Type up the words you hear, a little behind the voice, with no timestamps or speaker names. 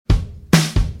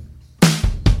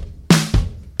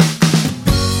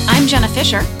Jenna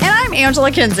Fisher. And I'm Angela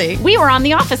Kinsey. We were on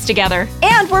The Office together.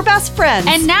 And we're best friends.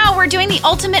 And now we're doing the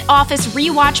Ultimate Office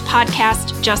Rewatch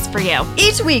podcast just for you.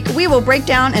 Each week, we will break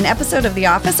down an episode of The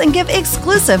Office and give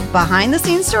exclusive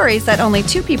behind-the-scenes stories that only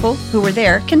two people who were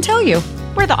there can tell you.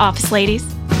 We're the Office ladies.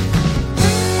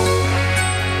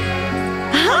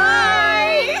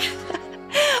 Hi!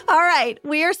 All right,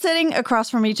 we are sitting across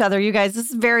from each other, you guys. This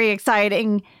is very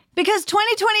exciting because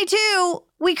 2022,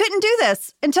 we couldn't do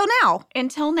this until now.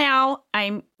 Until now,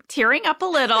 I'm tearing up a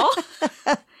little.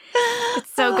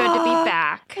 It's so good to be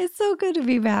back. It's so good to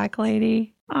be back,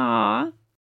 lady. Aw.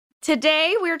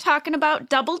 Today, we're talking about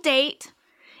Double Date.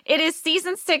 It is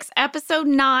Season 6, Episode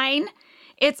 9.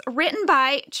 It's written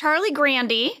by Charlie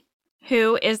Grandy,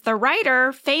 who is the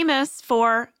writer famous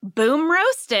for Boom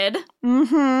Roasted,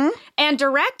 and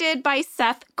directed by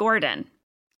Seth Gordon.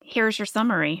 Here's your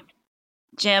summary.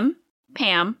 Jim,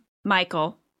 Pam,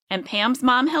 Michael, and Pam's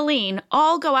mom, Helene,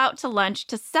 all go out to lunch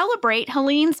to celebrate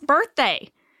Helene's birthday.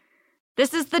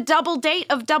 This is the double date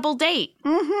of Double Date.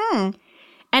 And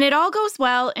it all goes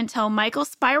well until Michael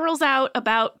spirals out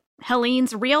about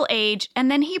Helene's real age,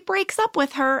 and then he breaks up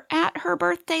with her at her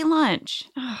birthday lunch.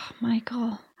 Oh,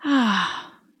 Michael.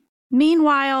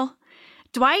 Meanwhile,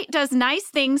 Dwight does nice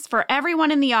things for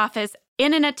everyone in the office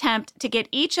in an attempt to get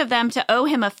each of them to owe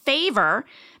him a favor.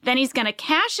 Then he's going to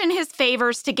cash in his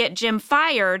favors to get Jim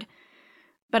fired.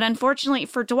 But unfortunately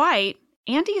for Dwight,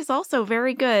 Andy is also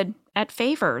very good at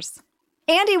favors.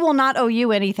 Andy will not owe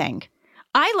you anything.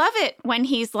 I love it when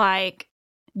he's like,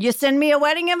 you send me a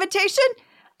wedding invitation,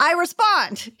 I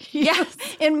respond. Yes.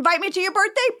 Invite me to your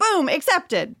birthday, boom,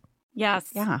 accepted. Yes.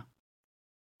 Yeah.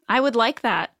 I would like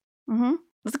that.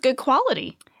 It's a good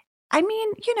quality. I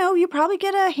mean, you probably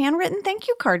get a handwritten thank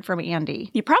you card from Andy.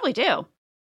 You probably do.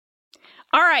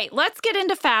 All right, let's get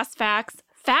into Fast Facts.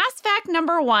 Fast Fact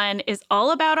number 1 is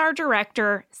all about our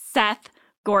director, Seth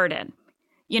Gordon.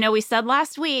 We said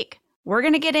last week, we're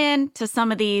going to get into some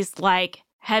of these,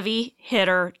 heavy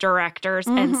hitter directors,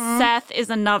 and Seth is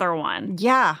another one.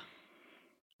 Yeah.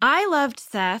 I loved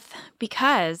Seth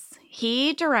because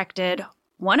he directed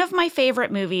one of my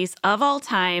favorite movies of all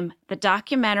time, the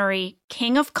documentary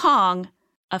King of Kong,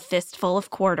 A Fistful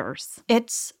of Quarters.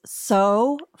 It's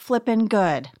so flippin'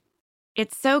 good.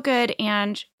 It's so good,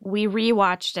 and we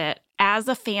rewatched it as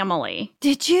a family.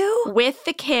 Did you? With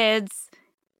the kids.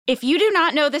 If you do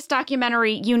not know this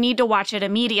documentary, you need to watch it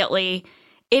immediately.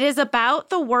 It is about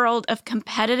the world of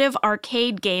competitive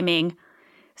arcade gaming.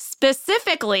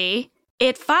 Specifically,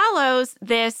 it follows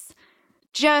this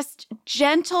just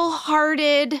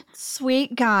gentle-hearted,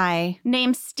 sweet guy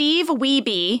named Steve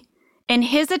Wiebe in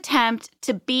his attempt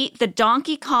to beat the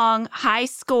Donkey Kong high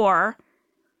score,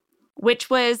 which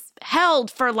was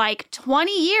held for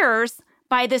 20 years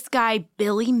by this guy,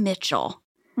 Billy Mitchell.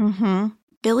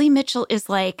 Billy Mitchell is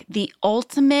the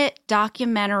ultimate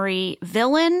documentary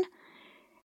villain.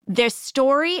 The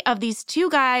story of these two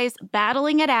guys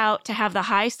battling it out to have the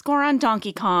high score on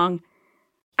Donkey Kong,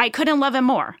 I couldn't love him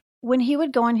more. When he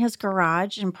would go in his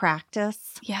garage and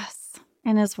practice. Yes.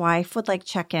 And his wife would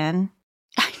check in.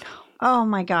 I know. Oh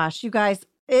my gosh, you guys,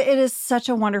 it is such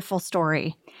a wonderful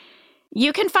story.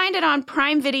 You can find it on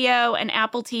Prime Video and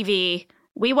Apple TV.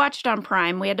 We watched on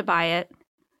Prime. We had to buy it.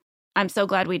 I'm so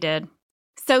glad we did.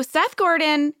 So Seth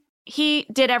Gordon, he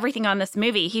did everything on this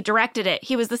movie. He directed it.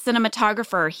 He was the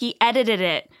cinematographer. He edited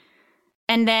it.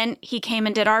 And then he came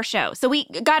and did our show. So we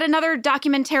got another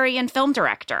documentary and film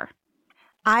director.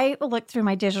 I looked through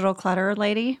my digital clutter,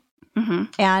 lady,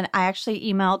 and I actually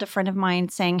emailed a friend of mine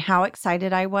saying how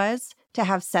excited I was to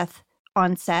have Seth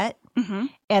on set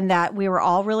and that we were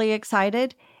all really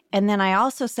excited. And then I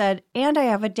also said, and I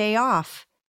have a day off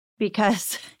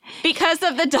because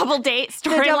of the Double Date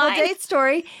storyline. The Double Date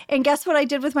story. And guess what I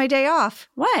did with my day off?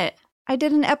 What? I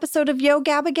did an episode of Yo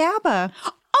Gabba Gabba.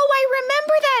 Oh, I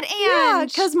remember that, Ange. Yeah,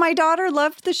 because my daughter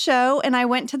loved the show and I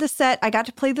went to the set. I got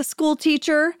to play the school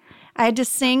teacher. I had to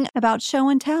sing about show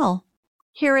and tell.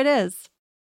 Here it is.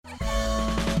 Time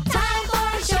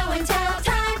for show and tell.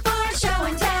 Time for show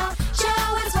and tell. Show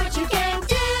us what you can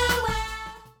do.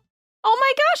 Oh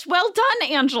my gosh, well done,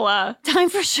 Angela. Time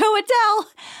for show and tell.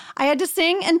 I had to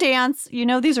sing and dance.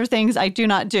 These are things I do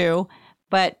not do,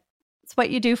 but it's what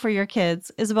you do for your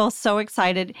kids. Isabel's so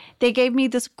excited. They gave me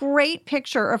this great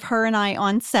picture of her and I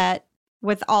on set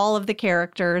with all of the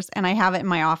characters, and I have it in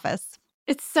my office.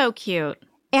 It's so cute.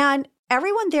 And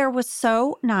everyone there was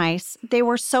so nice. They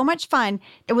were so much fun.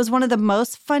 It was one of the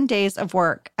most fun days of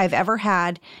work I've ever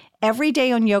had. Every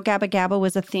day on Yo Gabba Gabba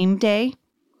was a theme day.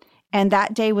 And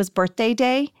that day was birthday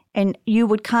day. And you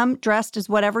would come dressed as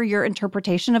whatever your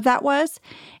interpretation of that was.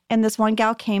 And this one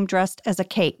gal came dressed as a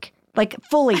cake. like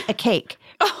fully a cake.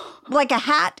 Like a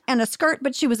hat and a skirt,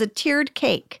 but she was a tiered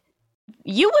cake.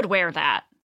 You would wear that.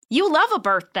 You love a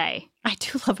birthday. I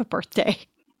do love a birthday.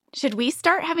 Should we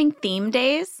start having theme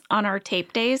days on our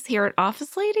tape days here at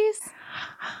Office Ladies?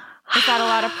 Is that a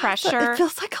lot of pressure? It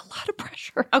feels like a lot of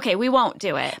pressure. Okay, we won't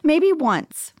do it. Maybe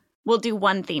once. We'll do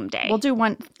one theme day. We'll do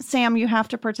one. Sam, you have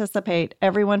to participate.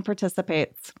 Everyone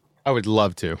participates. I would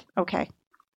love to. Okay.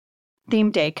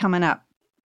 Theme day coming up.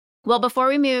 Well, before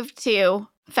we move to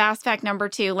fast fact number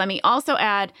 2, let me also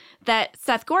add that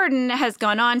Seth Gordon has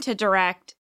gone on to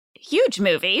direct huge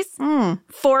movies.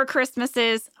 Four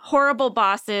Christmases, Horrible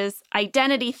Bosses,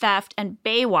 Identity Theft, and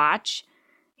Baywatch.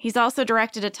 He's also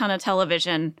directed a ton of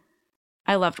television.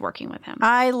 I loved working with him.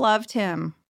 I loved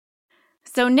him.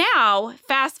 So now,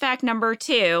 fast fact number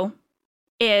 2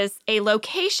 is a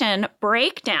location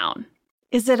breakdown.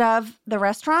 Is it of the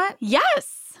restaurant?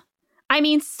 Yes. I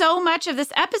mean, so much of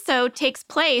this episode takes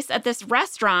place at this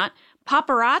restaurant,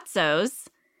 Paparazzo's.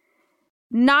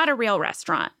 Not a real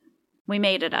restaurant. We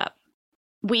made it up.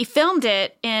 We filmed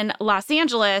it in Los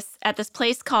Angeles at this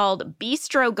place called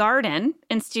Bistro Garden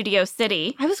in Studio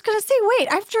City. I was going to say, wait,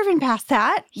 I've driven past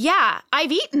that. Yeah,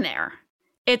 I've eaten there.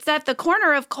 It's at the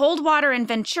corner of Coldwater and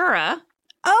Ventura.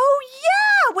 Oh,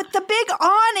 yeah, with the big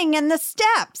awning and the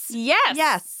steps. Yes.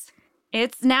 Yes.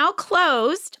 It's now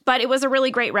closed, but it was a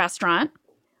really great restaurant.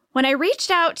 When I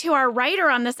reached out to our writer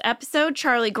on this episode,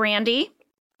 Charlie Grandy,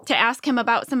 to ask him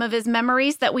about some of his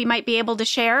memories that we might be able to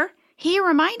share, he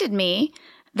reminded me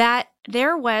that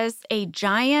there was a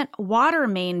giant water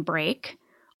main break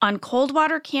on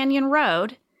Coldwater Canyon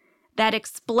Road that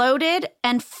exploded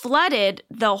and flooded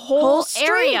the whole street.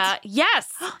 area.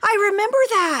 Yes. I remember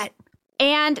that.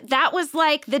 And that was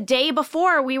like the day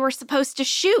before we were supposed to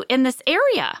shoot in this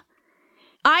area.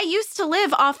 I used to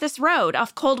live off this road,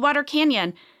 off Coldwater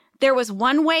Canyon. There was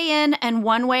one way in and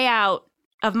one way out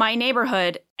of my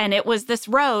neighborhood, and it was this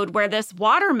road where this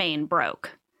water main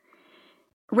broke.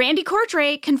 Randy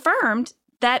Cordray confirmed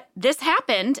that this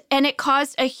happened, and it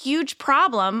caused a huge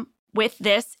problem with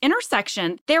this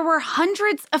intersection. There were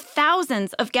hundreds of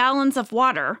thousands of gallons of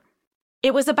water.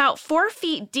 It was about 4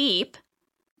 feet deep.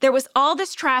 There was all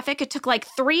this traffic. It took like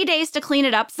 3 days to clean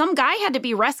it up. Some guy had to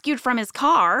be rescued from his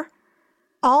car.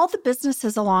 All the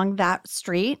businesses along that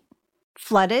street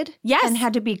flooded Yes. and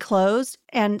had to be closed.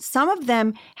 And some of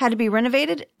them had to be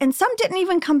renovated and some didn't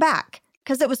even come back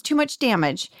because it was too much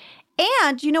damage.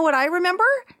 And you know what I remember?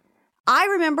 I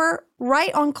remember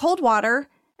right on Coldwater,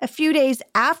 a few days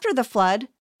after the flood,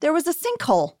 there was a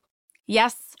sinkhole.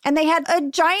 Yes. And they had a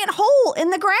giant hole in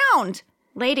the ground.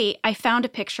 Lady, I found a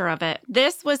picture of it.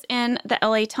 This was in the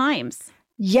LA Times.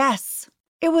 Yes.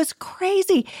 It was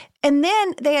crazy. And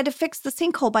then they had to fix the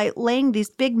sinkhole by laying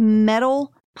these big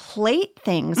metal plate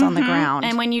things on the ground.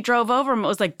 And when you drove over them, it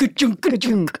was like, ka-chunk,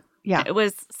 ka-chunk. Yeah. It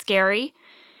was scary.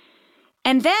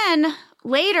 And then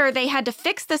later, they had to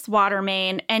fix this water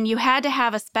main, and you had to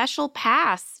have a special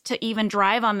pass to even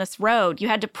drive on this road. You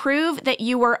had to prove that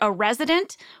you were a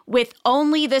resident with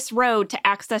only this road to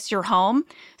access your home.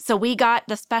 So we got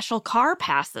the special car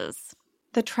passes.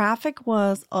 The traffic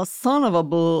was a son of a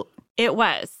bull. It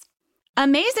was.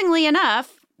 Amazingly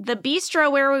enough, the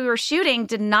bistro where we were shooting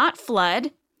did not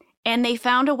flood, and they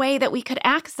found a way that we could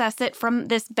access it from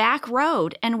this back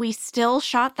road, and we still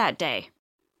shot that day.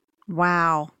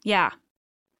 Wow. Yeah.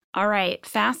 All right.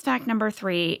 Fast fact number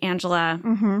 3, Angela.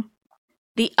 Mm-hmm.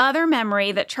 The other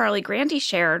memory that Charlie Grandy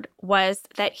shared was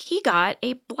that he got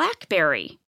a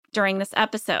BlackBerry during this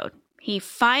episode. He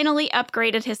finally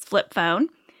upgraded his flip phone,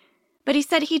 but he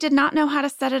said he did not know how to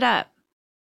set it up.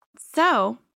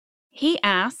 So he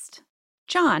asked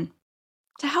John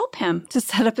to help him To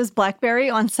set up his BlackBerry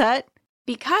on set?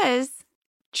 because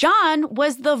John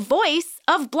was the voice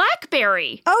of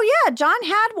BlackBerry. Oh, yeah. John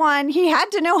had one. He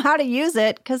had to know how to use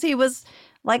it because he was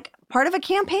like part of a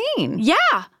campaign.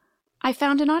 Yeah. I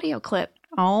found an audio clip.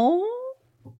 Oh.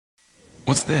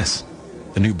 What's this?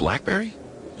 The new BlackBerry?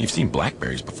 You've seen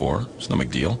BlackBerries before. It's no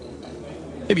big deal.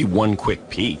 Maybe one quick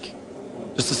peek,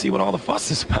 just to see what all the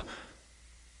fuss is about.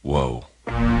 Whoa.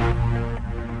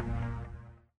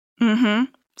 Mm-hmm.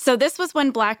 So this was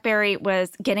when BlackBerry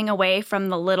was getting away from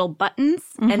the little buttons,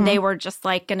 and they were just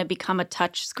like going to become a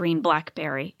touch screen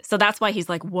BlackBerry. So that's why he's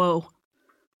like, whoa.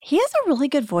 He has a really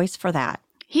good voice for that.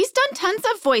 He's done tons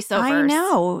of voiceovers. I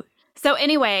know. So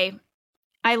anyway,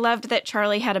 I loved that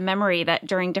Charlie had a memory that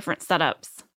during different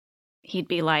setups, he'd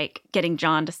be like getting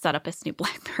John to set up his new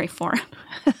BlackBerry for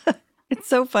him. It's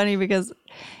so funny because,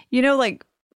 you know, like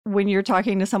when you're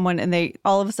talking to someone and they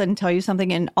all of a sudden tell you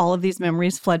something and all of these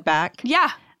memories flood back.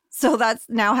 Yeah. So that's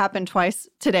now happened twice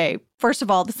today. First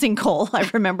of all, the sinkhole. I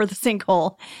remember the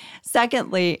sinkhole.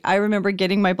 Secondly, I remember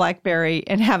getting my BlackBerry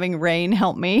and having Rain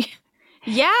help me.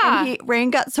 Yeah. And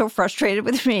Rain got so frustrated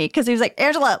with me because he was like,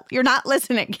 Angela, you're not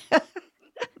listening.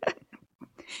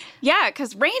 Yeah,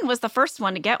 because Rain was the first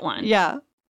one to get one. Yeah.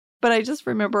 But I just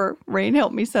remember Rain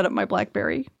helped me set up my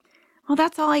BlackBerry. Well,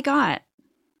 that's all I got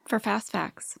for Fast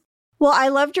Facts. Well, I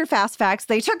loved your Fast Facts.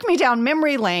 They took me down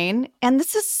memory lane, and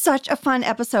this is such a fun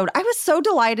episode. I was so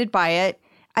delighted by it.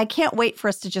 I can't wait for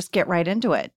us to just get right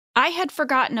into it. I had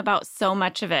forgotten about so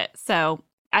much of it, so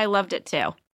I loved it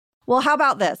too. Well, how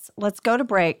about this? Let's go to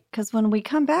break, because when we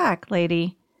come back,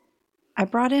 lady, I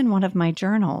brought in one of my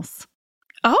journals.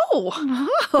 Oh,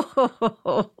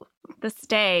 this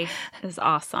day is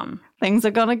awesome. Things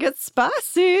are going to get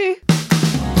spicy.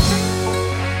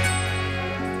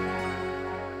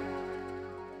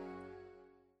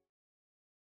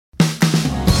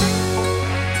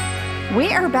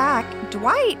 We are back.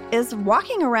 Dwight is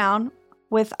walking around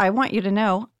with, I want you to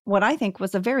know, what I think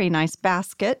was a very nice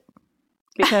basket,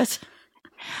 because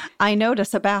I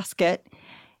notice a basket.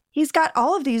 He's got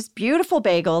all of these beautiful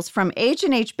bagels from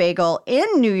H&H Bagel in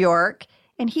New York,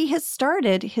 and he has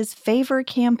started his favor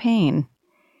campaign.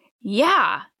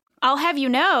 Yeah, I'll have you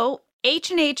know,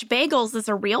 H&H Bagels is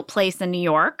a real place in New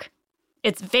York.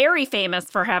 It's very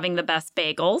famous for having the best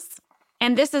bagels.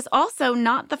 And this is also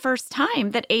not the first time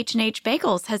that H&H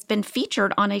Bagels has been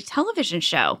featured on a television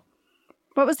show.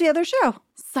 What was the other show?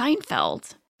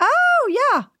 Seinfeld.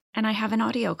 Oh, yeah. And I have an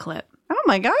audio clip. Oh,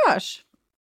 my gosh.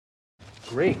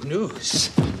 Great news.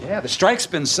 Yeah, the strike's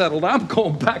been settled. I'm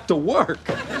going back to work.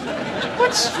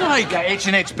 What strike?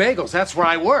 H&H Bagels. That's where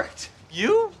I worked.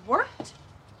 You worked?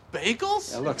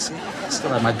 Bagels? Yeah, look, see, I still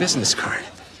have my business card.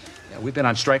 Yeah, we've been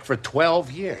on strike for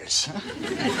 12 years.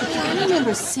 I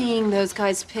remember seeing those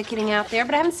guys picketing out there,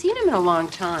 but I haven't seen them in a long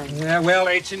time. Yeah, well,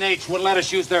 H&H wouldn't let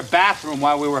us use their bathroom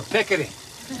while we were picketing.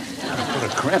 Put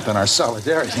a crimp in our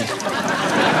solidarity.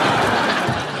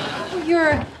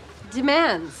 Your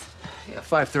demands. Yeah,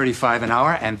 $5.35 an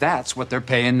hour, and that's what they're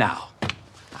paying now.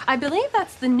 I believe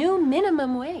that's the new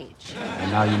minimum wage.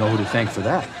 And now you know who to thank for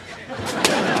that.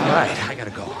 All right, I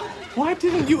gotta go. Why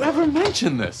didn't you ever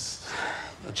mention this?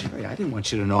 Well, Jerry, I didn't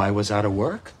want you to know I was out of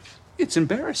work. It's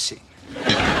embarrassing.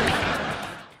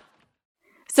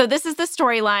 So this is the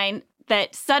storyline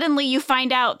that suddenly you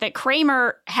find out that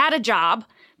Kramer had a job,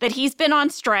 that he's been on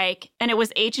strike, and it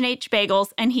was H&H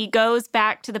Bagels, and he goes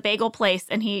back to the bagel place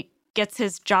and he gets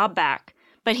his job back.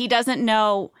 But he doesn't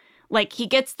know, like, he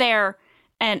gets there,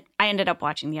 and I ended up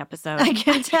watching the episode. I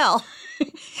can tell. And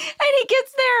he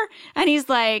gets there, and he's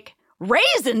like,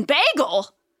 raisin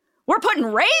bagel? We're putting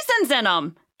raisins in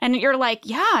them. And you're like,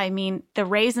 yeah, I mean, the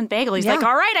raisin bagel. He's like,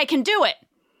 all right, I can do it.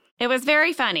 It was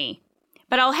very funny.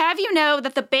 But I'll have you know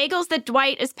that the bagels that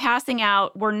Dwight is passing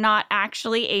out were not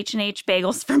actually H&H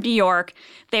Bagels from New York.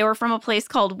 They were from a place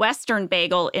called Western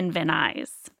Bagel in Van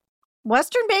Nuys.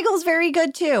 Western Bagel is very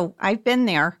good, too. I've been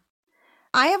there.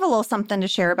 I have a little something to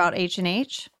share about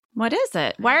H&H. What is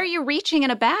it? Why are you reaching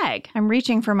in a bag? I'm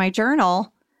reaching for my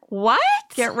journal. What?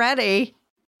 Get ready.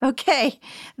 Okay.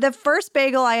 The first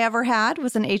bagel I ever had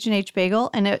was an H&H Bagel,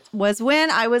 and it was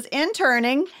when I was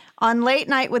interning on Late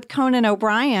Night with Conan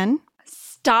O'Brien.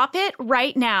 Stop it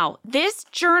right now. This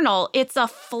journal, it's a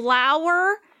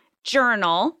flower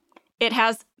journal. It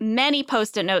has many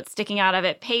Post-it notes sticking out of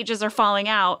it. Pages are falling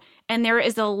out. And there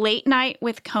is a Late Night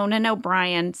with Conan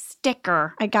O'Brien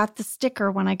sticker. I got the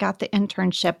sticker when I got the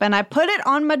internship, and I put it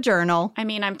on my journal. I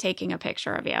mean, I'm taking a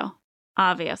picture of you,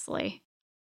 obviously.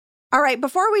 All right,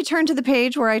 before we turn to the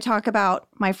page where I talk about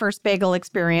my first bagel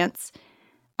experience,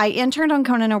 I interned on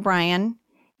Conan O'Brien.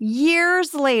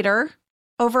 Years later,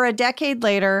 over a decade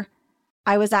later,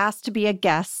 I was asked to be a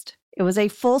guest. It was a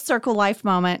full circle life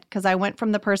moment because I went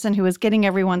from the person who was getting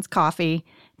everyone's coffee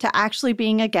to actually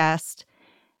being a guest.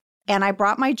 And I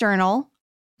brought my journal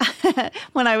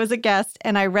when I was a guest,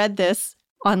 and I read this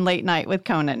on Late Night with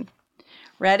Conan.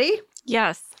 Ready?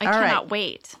 Yes, I cannot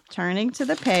wait. Turning to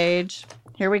the page.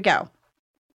 Here we go.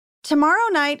 Tomorrow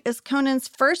night is Conan's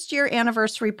first-year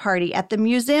anniversary party at the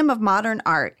Museum of Modern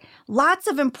Art. Lots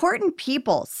of important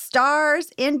people,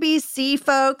 stars, NBC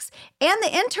folks, and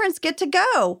the interns get to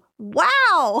go.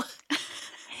 Wow!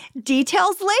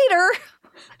 Details later.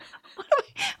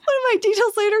 What are my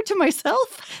details later to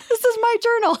myself? This is my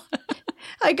journal.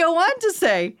 I go on to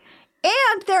say,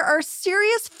 and there are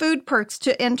serious food perks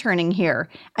to interning here.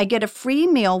 I get a free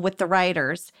meal with the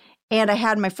writers, and I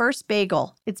had my first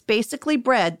bagel. It's basically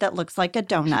bread that looks like a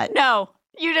donut. No,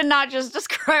 you did not just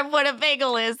describe what a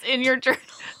bagel is in your journal.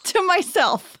 To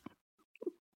myself.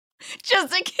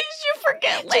 Just in case you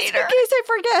forget later. Just in case I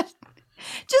forget.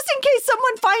 Just in case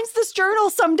someone finds this journal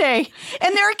someday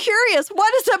and they're curious,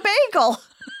 what is a bagel?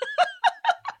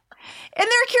 And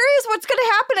they're curious what's going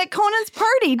to happen at Conan's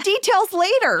party. Details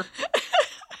later.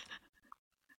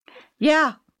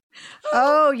 Yeah.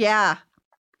 Oh, yeah.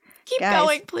 Keep Guys.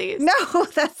 going, please. No,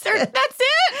 that's it. That's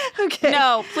it? Okay.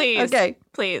 No, please. Okay.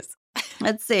 Please.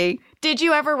 Let's see. Did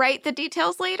you ever write the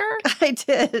details later? I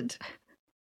did.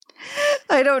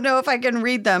 I don't know if I can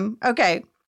read them. Okay.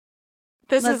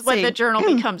 This Let's is when see. the journal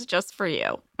becomes just for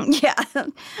you. Yeah.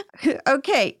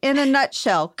 Okay. In a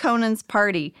nutshell, Conan's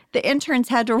party. The interns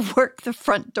had to work the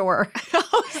front door.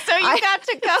 So you got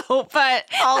to go, but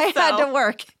also. I had to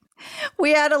work.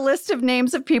 We had a list of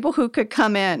names of people who could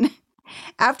come in.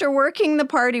 After working the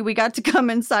party, we got to come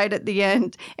inside at the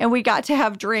end, and we got to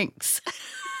have drinks.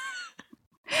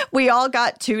 We all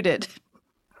got tooted.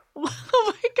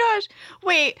 Oh my gosh.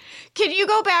 Wait, can you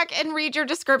go back and read your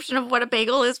description of what a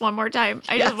bagel is one more time?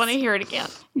 I Yes. just want to hear it again.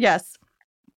 Yes.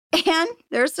 And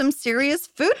there's some serious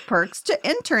food perks to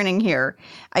interning here.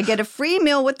 I get a free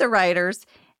meal with the writers,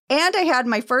 and I had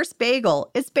my first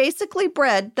bagel. It's basically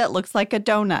bread that looks like a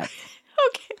donut.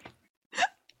 Okay.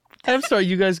 I'm sorry,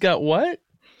 you guys got what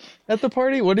at the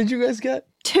party? What did you guys get?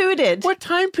 Tooted. What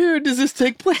time period does this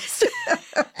take place?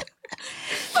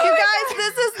 You guys,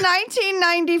 this is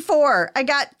 1994. I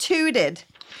got tooted.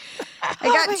 I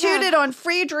got tooted on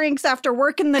free drinks after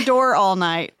working the door all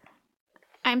night.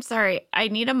 I'm sorry. I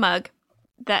need a mug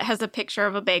that has a picture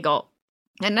of a bagel.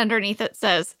 And underneath it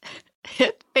says,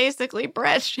 it's basically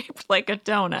bread shaped like a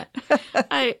donut.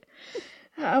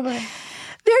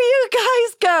 There you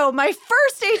guys go. My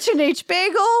first H&H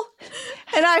bagel.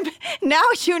 And now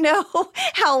you know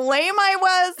how lame I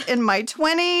was in my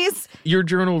 20s. Your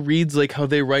journal reads like how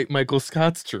they write Michael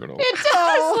Scott's journal. It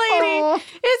does, lady.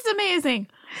 It's amazing.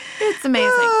 It's amazing.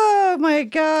 Oh my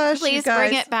gosh. you Please guys.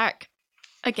 bring it back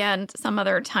again some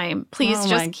other time. Please Oh my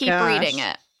just keep gosh. reading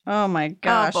it. Oh my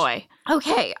gosh. Oh boy.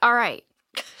 Okay. All right.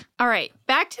 All right.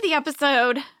 Back to the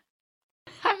episode.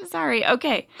 I'm sorry.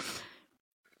 Okay.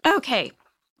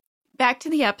 Back to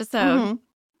the episode. Mhm.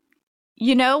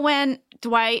 You know when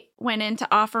Dwight went in to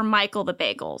offer Michael the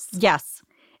bagels? Yes.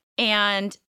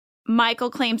 And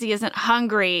Michael claims he isn't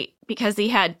hungry because he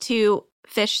had 2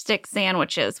 fish stick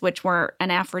sandwiches, which were an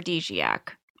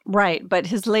aphrodisiac. Right. But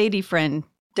his lady friend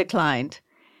declined.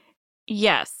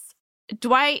 Yes.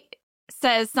 Dwight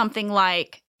says something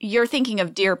like, "You're thinking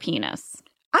of deer penis."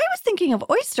 I was thinking of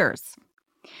oysters.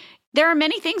 There are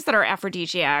many things that are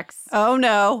aphrodisiacs, Oh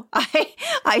no.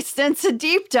 I sense a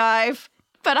deep dive.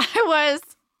 but I was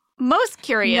most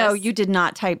curious. No, you did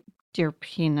not type dear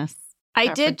penis. I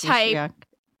did type, Aphrodisiac.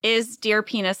 is deer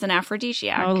penis an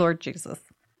aphrodisiac? Oh Lord Jesus.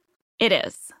 It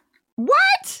is.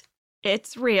 What?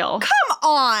 It's real. Come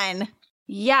on.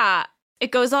 Yeah.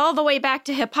 It goes all the way back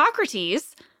to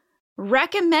Hippocrates,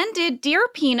 recommended deer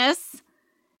penis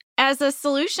as a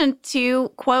solution to,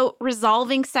 quote,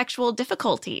 resolving sexual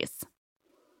difficulties.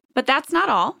 But that's not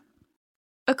all.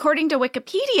 According to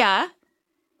Wikipedia,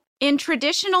 in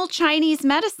traditional Chinese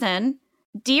medicine,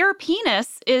 deer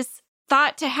penis is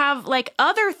thought to have like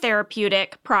other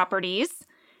therapeutic properties.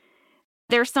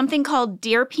 There's something called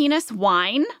deer penis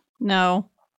wine. No.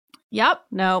 Yep.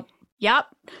 Nope. Yep.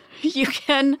 You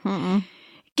can Mm-mm.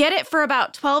 get it for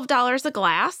about $12 a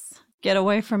glass. Get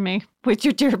away from me with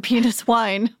your dear penis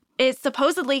wine. It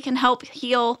supposedly can help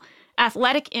heal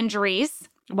athletic injuries.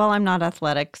 Well, I'm not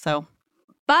athletic, so.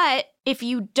 But if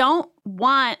you don't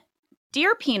want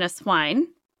deer penis wine,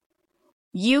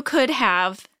 you could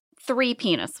have 3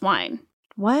 penis wine.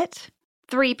 What?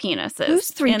 3 penises.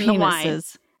 Who's 3 in the wine.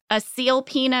 penises? A seal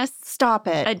penis, Stop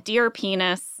it. a deer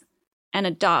penis, and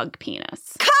a dog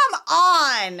penis. Come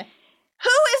on. Who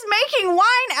is making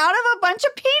wine out of a bunch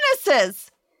of penises?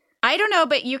 I don't know,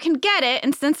 but you can get it.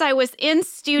 And since I was in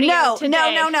studio No,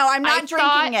 today, no. I'm not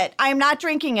drinking it. I'm not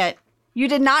drinking it. You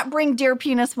did not bring deer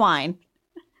penis wine.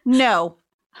 No.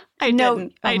 I No.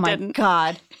 didn't. Oh I my didn't.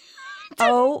 God.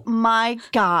 Oh my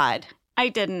God. I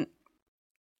didn't.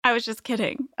 I was just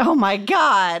kidding. Oh my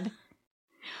God.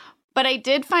 But I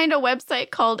did find a website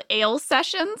called Ale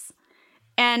Sessions,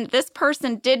 and this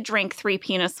person did drink 3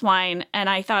 penis wine, and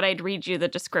I thought I'd read you the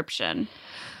description.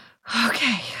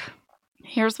 Okay.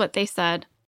 Here's what they said.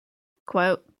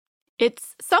 Quote,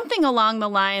 "It's something along the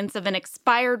lines of an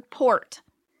expired port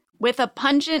with a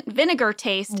pungent vinegar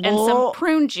taste and Whoa. some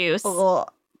prune juice.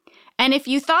 Ugh. And if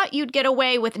you thought you'd get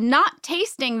away with not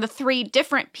tasting the 3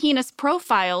 different penis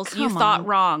profiles, you Come thought on.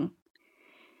 wrong.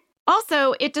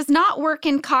 Also, it does not work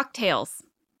in cocktails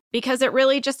because it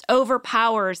really just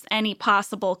overpowers any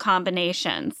possible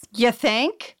combinations. You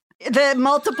think? The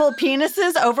multiple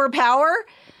penises overpower?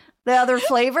 The other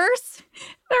flavors?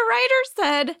 The writer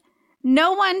said,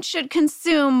 no one should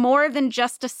consume more than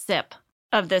just a sip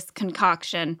of this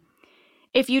concoction.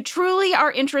 If you truly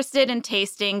are interested in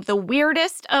tasting the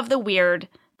weirdest of the weird,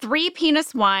 Three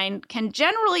Penis wine can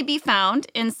generally be found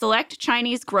in select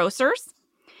Chinese grocers.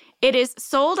 It is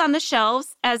sold on the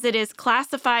shelves as it is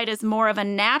classified as more of a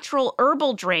natural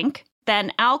herbal drink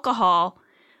than alcohol.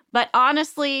 But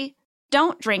honestly,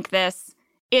 don't drink this.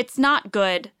 It's not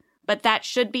good, but that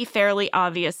should be fairly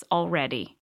obvious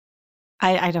already.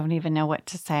 I don't even know what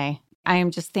to say. I am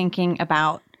just thinking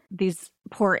about these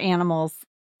poor animals.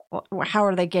 How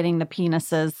are they getting the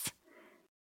penises?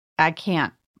 I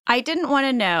can't. I didn't want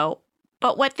to know,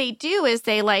 but what they do is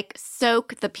they like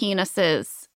soak the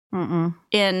penises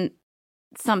in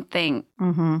something.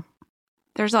 Mm-hmm.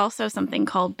 There's also something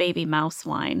called baby mouse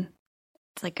wine.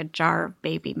 It's like a jar of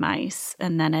baby mice,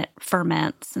 and then it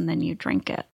ferments, and then you drink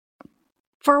it.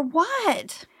 For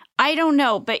what? I don't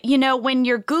know, but you know, when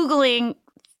you're Googling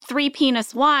Three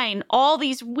Penis wine, all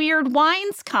these weird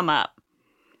wines come up.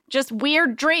 Just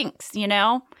weird drinks, you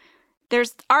know?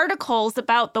 There's articles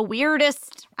about the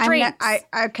weirdest drinks.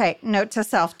 Okay, note to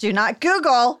self, do not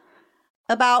Google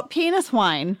about penis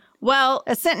wine. Well,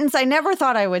 a sentence I never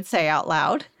thought I would say out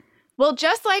loud. Well,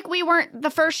 just like we weren't the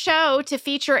first show to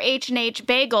feature H&H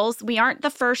bagels, we aren't the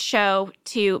first show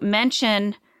to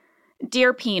mention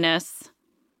Dear Penis.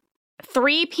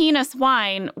 Three Penis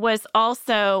wine was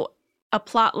also a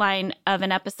plot line of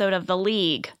an episode of The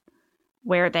League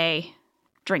where they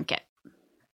drink it.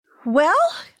 Well,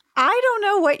 I don't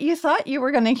know what you thought you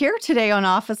were going to hear today on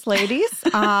Office Ladies.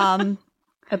 A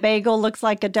bagel looks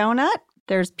like a donut.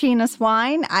 There's penis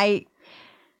wine.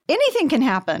 Anything can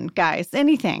happen, guys.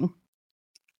 Anything.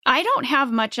 I don't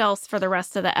have much else for the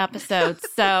rest of the episode,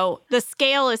 so the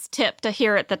scale is tipped to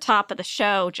here at the top of the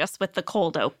show just with the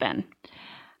cold open.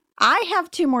 I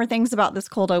have two more things about this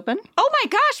cold open. Oh my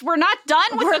gosh, we're not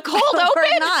done with the cold open?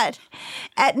 We're not.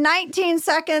 At 19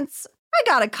 seconds, I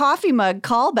got a coffee mug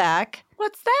callback.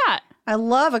 What's that? I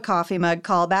love a coffee mug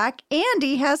callback.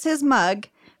 Andy has his mug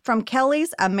from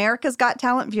Kelly's America's Got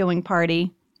Talent viewing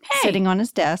party sitting on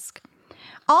his desk.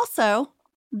 Also,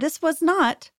 this was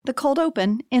not the cold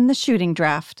open in the shooting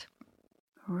draft.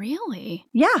 Really?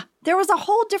 Yeah, there was a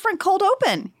whole different cold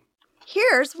open.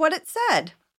 Here's what it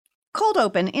said. Cold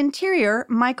open, interior,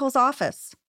 Michael's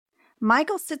office.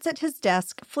 Michael sits at his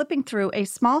desk, flipping through a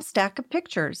small stack of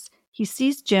pictures. He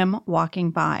sees Jim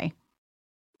walking by.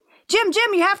 Jim,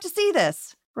 you have to see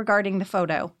this, regarding the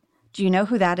photo. Do you know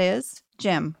who that is?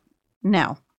 Jim.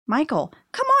 No. Michael.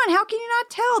 Come on, how can you not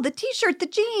tell? The t-shirt, the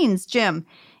jeans. Jim.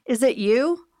 Is it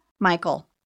you? Michael.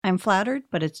 I'm flattered,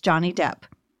 but it's Johnny Depp.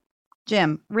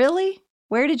 Jim. Really?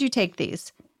 Where did you take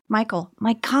these? Michael.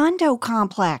 My condo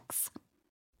complex.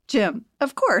 Jim.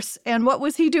 Of course. And what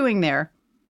was he doing there?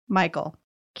 Michael.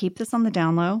 Keep this on the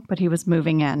down low, but he was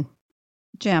moving in.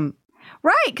 Jim.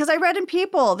 Right, because I read in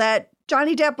People that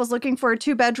Johnny Depp was looking for a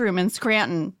 2-bedroom in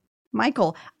Scranton.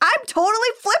 Michael. I'm totally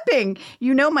flipping.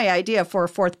 You know my idea for a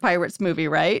 4th Pirates movie,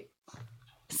 right?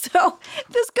 So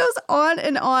this goes on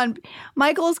and on.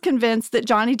 Michael is convinced that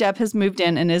Johnny Depp has moved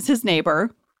in and is his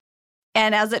neighbor.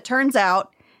 And as it turns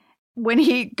out, when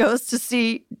he goes to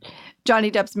see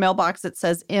Johnny Depp's mailbox, it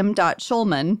says M.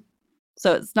 Schulman.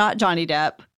 So it's not Johnny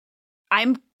Depp.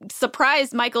 I'm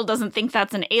surprised Michael doesn't think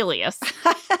that's an alias.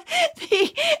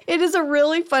 It is a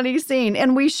really funny scene.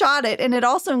 And we shot it. And it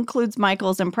also includes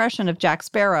Michael's impression of Jack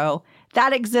Sparrow.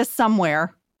 That exists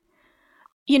somewhere.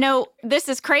 You know, this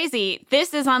is crazy.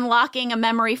 This is unlocking a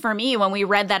memory for me when we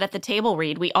read that at the table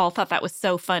read. We all thought that was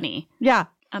so funny. Yeah.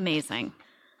 Amazing.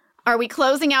 Are we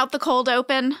closing out the cold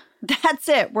open? That's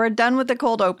it. We're done with the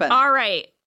cold open. All right.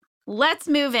 Let's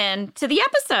move in to the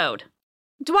episode.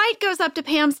 Dwight goes up to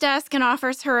Pam's desk and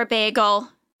offers her a bagel.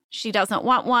 She doesn't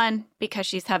want one because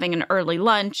she's having an early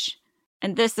lunch.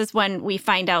 And this is when we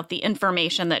find out the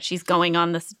information that she's going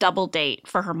on this double date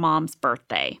for her mom's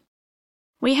birthday.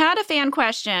 We had a fan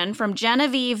question from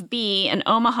Genevieve B. in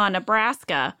Omaha,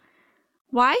 Nebraska.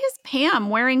 Why is Pam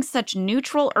wearing such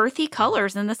neutral, earthy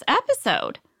colors in this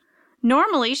episode?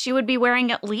 Normally, she would be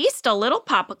wearing at least a little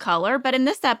pop of color, but in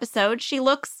this episode, she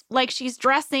looks like she's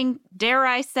dressing, dare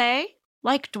I say,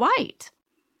 like Dwight.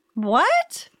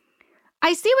 What?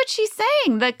 I see what she's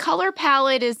saying. The color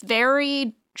palette is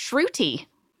very shrewty.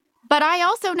 But I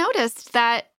also noticed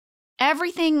that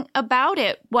everything about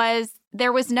it was,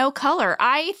 there was no color.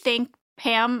 I think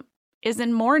Pam is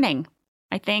in mourning.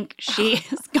 I think she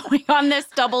is going on this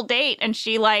double date, and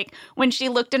she, like, when she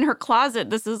looked in her closet,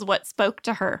 this is what spoke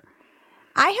to her.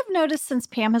 I have noticed since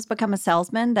Pam has become a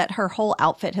salesman that her whole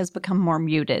outfit has become more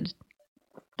muted.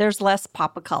 There's less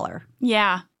pop of color.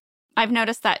 Yeah. I've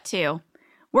noticed that too.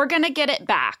 We're going to get it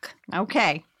back.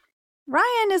 Okay.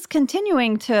 Ryan is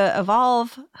continuing to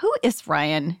evolve. Who is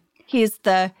Ryan? He's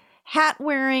the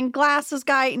hat-wearing glasses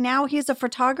guy. Now he's a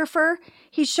photographer.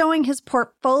 He's showing his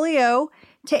portfolio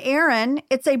to Aaron.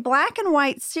 It's a black and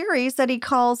white series that he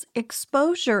calls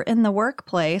Exposure in the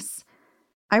Workplace.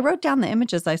 I wrote down the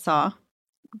images I saw.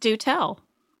 Do tell.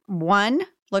 One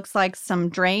looks like some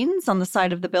drains on the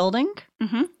side of the building.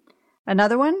 Mm-hmm.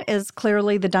 Another one is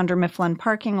clearly the Dunder Mifflin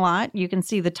parking lot. You can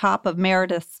see the top of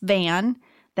Meredith's van,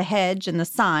 the hedge, and the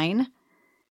sign.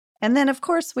 And then, of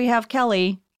course, we have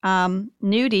Kelly,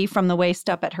 nudie from the waist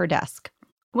up at her desk.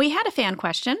 We had a fan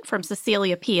question from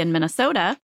Cecilia P. in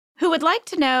Minnesota who would like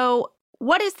to know,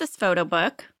 what is this photo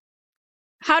book?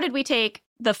 How did we take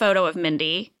the photo of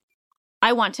Mindy?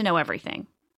 I want to know everything.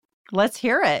 Let's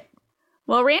hear it.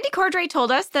 Well, Randy Cordray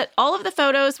told us that all of the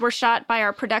photos were shot by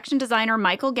our production designer,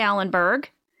 Michael Gallenberg.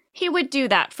 He would do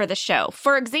that for the show.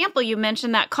 For example, you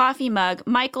mentioned that coffee mug.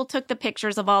 Michael took the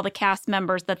pictures of all the cast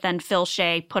members that then Phil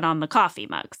Shea put on the coffee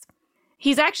mugs.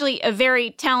 He's actually a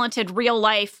very talented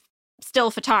real-life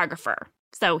still photographer.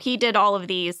 So he did all of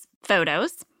these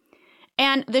photos.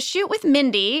 And the shoot with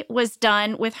Mindy was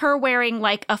done with her wearing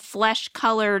like a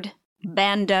flesh-colored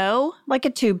bandeau. Like a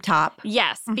tube top.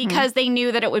 Yes, because they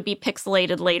knew that it would be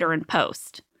pixelated later in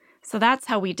post. So that's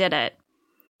how we did it.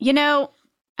 You know,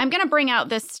 I'm going to bring out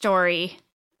this story.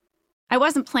 I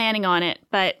wasn't planning on it,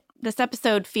 but this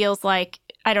episode feels like,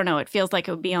 I don't know, it feels like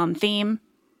it would be on theme.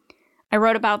 I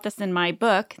wrote about this in my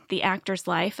book, The Actor's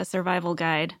Life, A Survival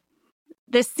Guide.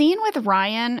 The scene with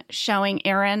Ryan showing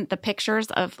Aaron the pictures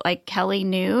of like Kelly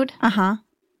nude. Uh-huh.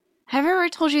 Have I ever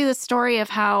told you the story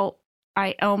of how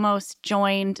I almost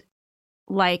joined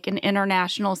like an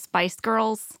international Spice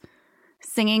Girls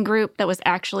singing group that was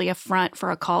actually a front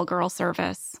for a call girl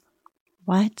service?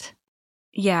 What?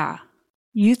 Yeah.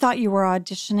 You thought you were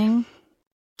auditioning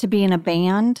to be in a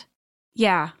band?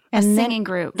 Yeah. And a then singing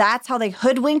group. That's how they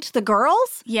hoodwinked the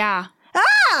girls? Yeah.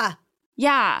 Ah!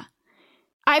 Yeah.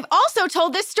 I've also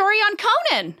told this story on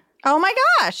Conan. Oh my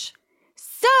gosh.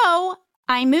 So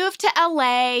I moved to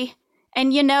LA.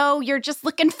 And, you know, you're just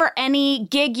looking for any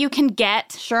gig you can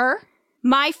get. Sure.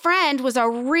 My friend was a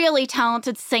really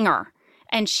talented singer,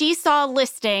 and she saw a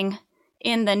listing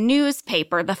in the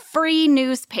newspaper, the free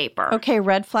newspaper. Okay,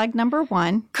 red flag number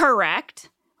 1. Correct.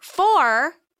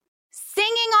 For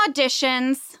singing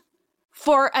auditions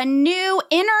for a new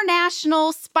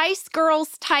international Spice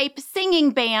Girls type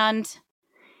singing band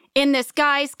in this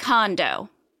guy's condo.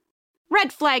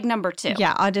 Red flag number 2.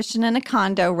 Yeah, audition in a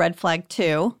condo, red flag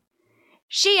 2.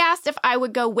 She asked if I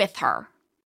would go with her.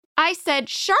 I said,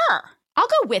 sure, I'll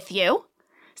go with you.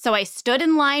 So I stood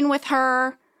in line with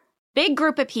her, big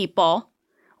group of people,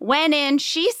 went in,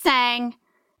 she sang,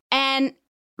 and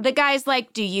the guy's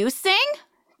like, do you sing?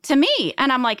 To me.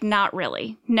 And I'm like, not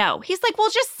really. No. He's like, well,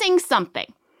 just sing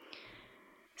something.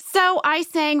 So I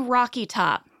sang Rocky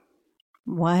Top.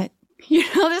 What? You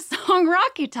know the song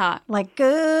Rocky Top? Like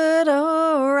good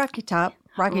old Rocky Top.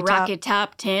 Rocky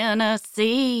Top,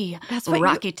 Tennessee. That's what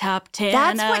Rocky Top,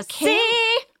 Tennessee.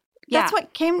 That's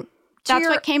what came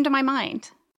to my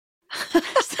mind.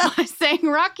 So I sang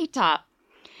Rocky Top.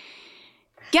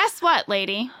 Guess what,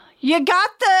 lady? You got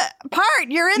the part.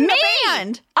 You're in the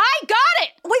band. I got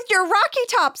it. With your Rocky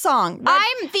Top song.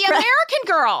 I'm the American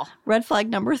girl. Red flag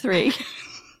number 3.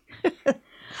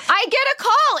 I get a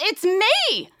call. It's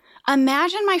me.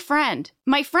 Imagine my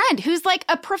friend who's like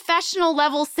a professional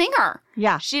level singer.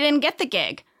 Yeah. She didn't get the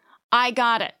gig. I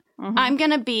got it. Mm-hmm. I'm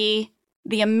going to be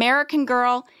the American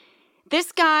girl.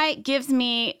 This guy gives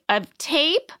me a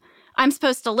tape. I'm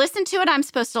supposed to listen to it. I'm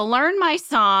supposed to learn my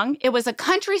song. It was a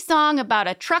country song about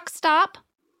a truck stop.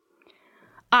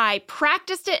 I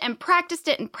practiced it and practiced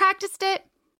it and practiced it.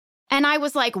 And I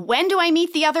was like, when do I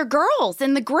meet the other girls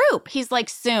in the group? He's like,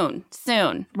 soon.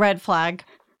 Red flag.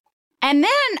 And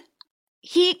then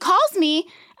he calls me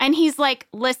and he's like,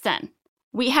 listen,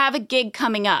 we have a gig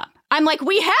coming up. I'm like,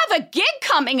 we have a gig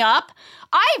coming up?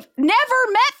 I've never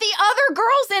met the other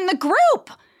girls in the group.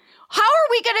 How are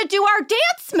we going to do our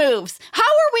dance moves? How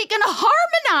are we going to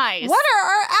harmonize? What are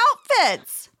our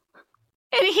outfits?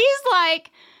 And he's like,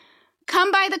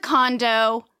 come by the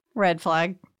condo. Red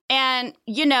flag. And,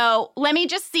 you know, let me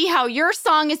just see how your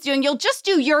song is doing. You'll just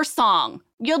do your song.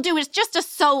 You'll do it just a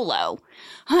solo.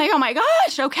 I'm like, oh my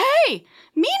gosh, okay.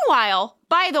 Meanwhile,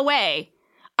 by the way,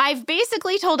 I've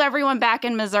basically told everyone back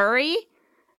in Missouri,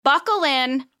 buckle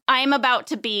in. I'm about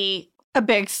to be a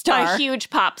big star. A huge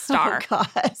pop star. Oh,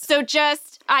 God. So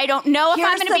just, I don't know if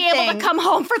I'm going to be able to come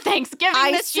home for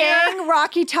Thanksgiving this year. I sang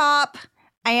Rocky Top.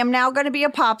 I am now going to be a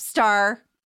pop star.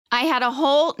 I had a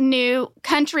whole new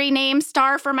country name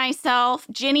star for myself,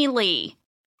 Ginny Lee.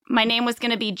 My name was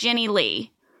going to be Ginny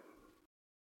Lee.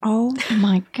 Oh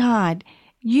my God.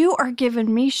 You are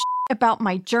giving me about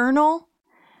my journal,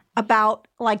 about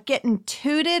like getting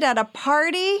tooted at a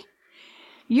party.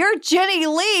 You're Ginny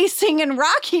Lee singing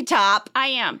Rocky Top. I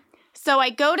am. So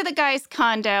I go to the guy's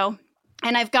condo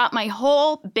and I've got my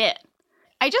whole bit.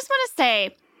 I just want to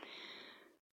say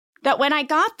that when I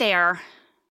got there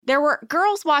were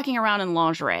girls walking around in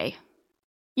lingerie.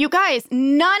 You guys,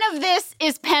 none of this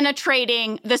is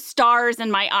penetrating the stars in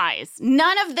my eyes.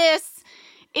 None of this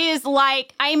is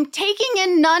like, I'm taking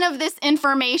in none of this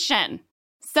information.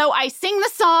 So I sing the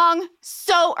song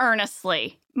so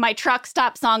earnestly. My truck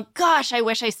stop song. Gosh, I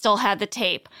wish I still had the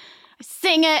tape. I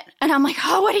sing it and I'm like,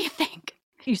 oh, what do you think?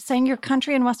 You sang your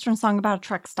country and Western song about a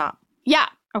truck stop. Yeah.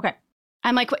 Okay.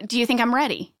 I'm like, do you think I'm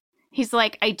ready? He's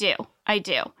like, I do.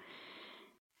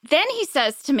 Then he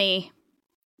says to me,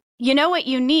 you know what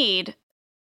you need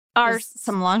are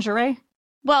some lingerie?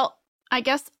 Well, I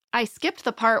guess I skipped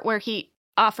the part where he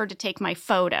offered to take my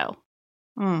photo.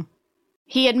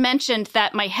 He had mentioned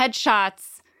that my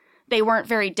headshots, they weren't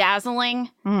very dazzling.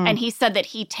 And he said that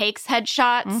he takes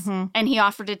headshots and he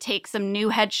offered to take some new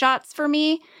headshots for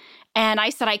me. And I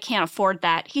said, I can't afford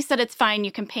that. He said, it's fine.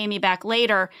 You can pay me back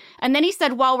later. And then he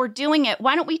said, while we're doing it,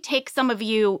 why don't we take some of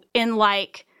you in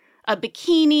like a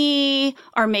bikini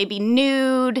or maybe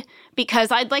nude,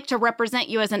 because I'd like to represent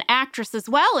you as an actress as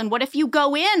well. And what if you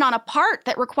go in on a part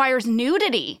that requires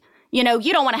nudity? You know,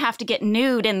 you don't want to have to get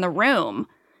nude in the room.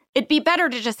 It'd be better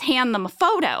to just hand them a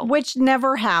photo. Which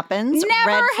never happens.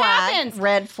 Never happens.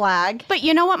 Red flag. But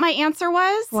you know what my answer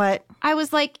was? What? I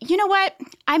was like, you know what?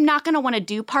 I'm not going to want to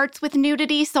do parts with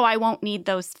nudity, so I won't need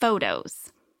those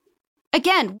photos.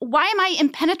 Again, why am I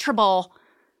impenetrable?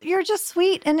 You're just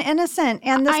sweet and innocent,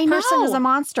 and this I person know. is a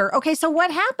monster. Okay, so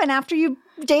what happened after you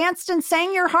danced and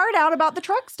sang your heart out about the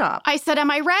truck stop? I said, am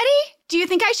I ready? Do you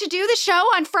think I should do the show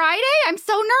on Friday? I'm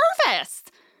so nervous.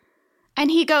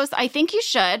 And he goes, I think you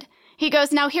should. He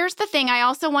goes, now here's the thing. I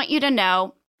also want you to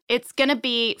know it's going to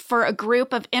be for a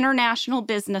group of international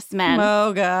businessmen.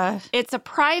 Oh, God. It's a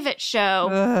private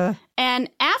show. And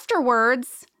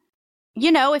afterwards,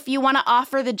 you know, if you want to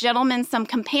offer the gentleman some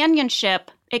companionship,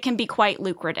 it can be quite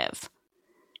lucrative.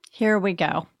 Here we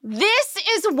go. This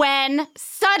is when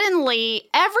suddenly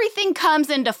everything comes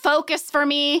into focus for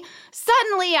me.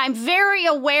 Suddenly, I'm very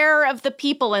aware of the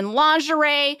people in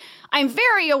lingerie. I'm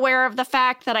very aware of the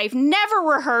fact that I've never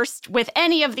rehearsed with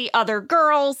any of the other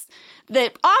girls,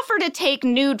 that offer to take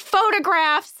nude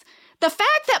photographs, the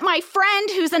fact that my friend,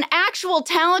 who's an actual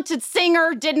talented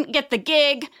singer, didn't get the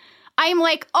gig. I'm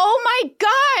like, oh my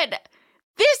God,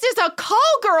 this is a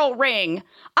call girl ring.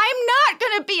 I'm not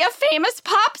going to be a famous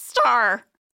pop star.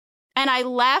 And I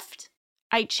left.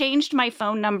 I changed my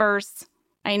phone numbers.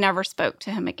 I never spoke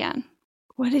to him again.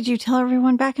 What did you tell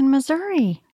everyone back in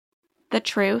Missouri? The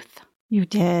truth. You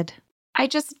did. I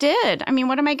just did. I mean,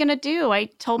 what am I going to do? I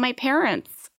told my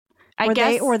parents.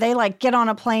 Were they like, get on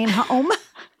a plane home?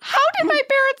 How did my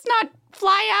parents not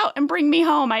fly out and bring me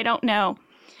home? I don't know.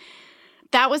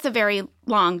 That was a very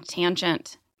long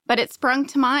tangent, but it sprung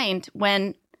to mind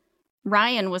when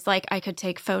Ryan was like, I could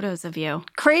take photos of you.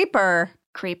 Creeper.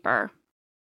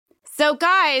 So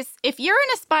guys, if you're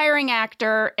an aspiring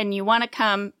actor and you want to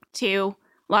come to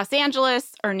Los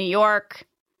Angeles or New York,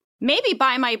 maybe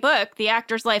buy my book, The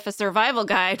Actor's Life, A Survival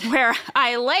Guide, where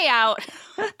I lay out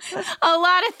a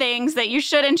lot of things that you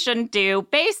should and shouldn't do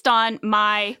based on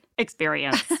my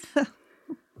experience.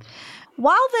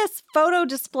 While this photo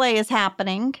display is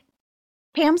happening,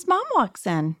 Pam's mom walks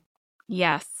in.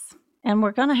 Yes. And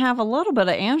we're going to have a little bit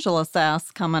of Angela sass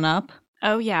coming up.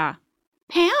 Oh, yeah.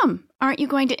 Pam, aren't you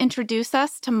going to introduce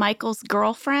us to Michael's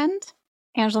girlfriend?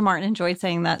 Angela Martin enjoyed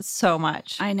saying that so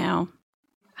much. I know.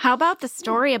 How about the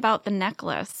story about the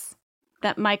necklace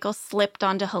that Michael slipped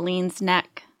onto Helene's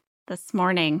neck this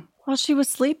morning? While she was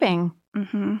sleeping.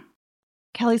 Mm-hmm.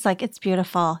 Kelly's like, it's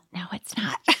beautiful. No, it's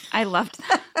not. I loved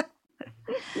that.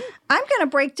 I'm going to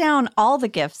break down all the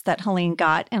gifts that Helene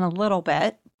got in a little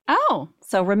bit. Oh.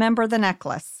 So remember the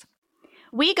necklace.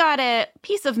 We got a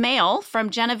piece of mail from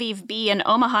Genevieve B. in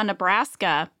Omaha,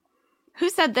 Nebraska, who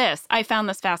said this. I found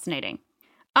this fascinating.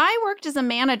 I worked as a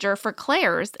manager for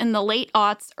Claire's in the late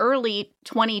aughts, early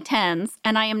 2010s,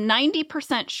 and I am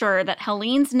 90% sure that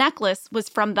Helene's necklace was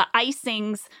from the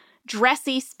Icing's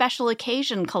dressy special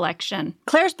occasion collection.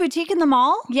 Claire's Boutique in the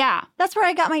mall? Yeah. That's where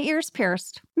I got my ears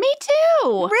pierced. Me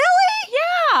too. Really?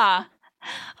 Yeah.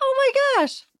 Oh my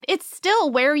gosh. It's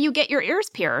still where you get your ears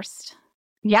pierced.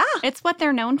 Yeah. It's what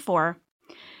they're known for.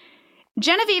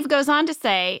 Genevieve goes on to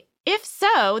say, If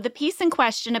so, the piece in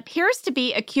question appears to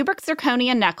be a cubic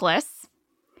zirconia necklace.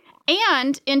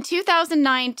 And in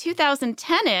 2009,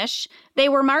 2010-ish, they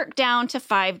were marked down to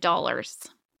 $5.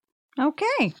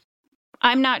 Okay.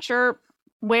 I'm not sure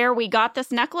where we got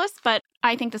this necklace, but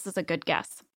I think this is a good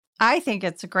guess. I think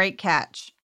it's a great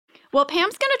catch. Well,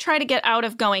 Pam's going to try to get out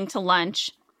of going to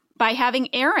lunch by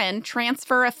having Aaron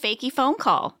transfer a fakey phone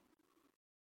call.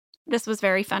 This was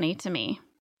very funny to me,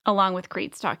 along with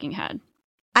Creed's talking head.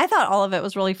 I thought all of it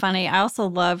was really funny. I also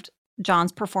loved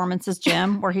John's performance as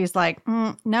Jim, where he's like,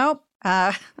 nope,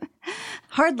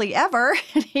 hardly ever.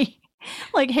 And he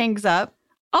hangs up.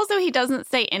 Also, he doesn't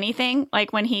say anything.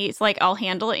 Like when he's like, I'll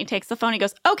handle it. He takes the phone. He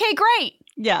goes, okay, great.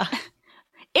 Yeah.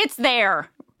 It's there.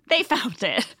 They found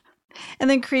it. And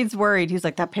then Creed's worried. He's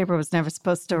like, that paper was never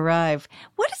supposed to arrive.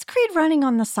 What is Creed running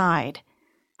on the side?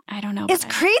 I don't know. Is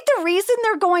Creed the reason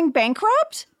they're going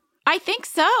bankrupt? I think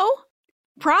so.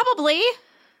 Probably.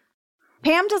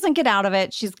 Pam doesn't get out of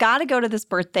it. She's got to go to this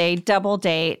birthday double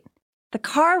date. The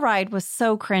car ride was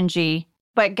so cringy.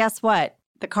 But guess what?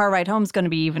 The car ride home is going to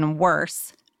be even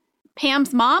worse.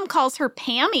 Pam's mom calls her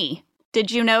Pammy. Did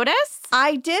you notice?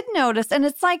 I did notice. And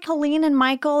it's like Helene and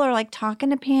Michael are like talking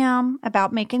to Pam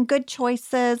about making good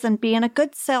choices and being a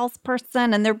good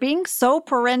salesperson. And they're being so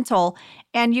parental.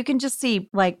 And you can just see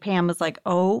like Pam is like,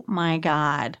 oh my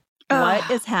God, what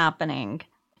is happening?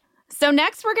 So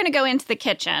next we're going to go into the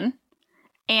kitchen.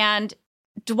 And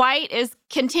Dwight is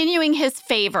continuing his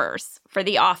favors for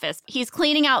the office. He's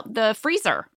cleaning out the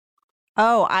freezer.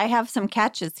 Oh, I have some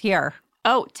catches here.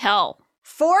 Oh, tell.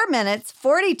 4 minutes,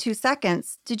 42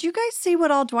 seconds. Did you guys see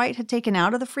what all Dwight had taken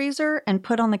out of the freezer and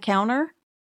put on the counter?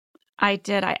 I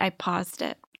did. I paused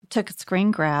it. Took a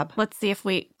screen grab. Let's see if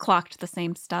we clocked the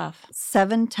same stuff.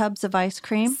 7 tubs of ice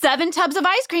cream. 7 tubs of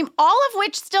ice cream, all of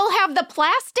which still have the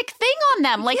plastic thing on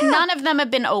them. Like none of them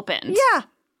have been opened. Yeah.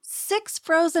 6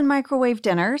 frozen microwave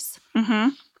dinners. Mm-hmm.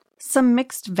 Some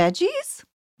mixed veggies.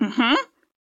 Mm-hmm.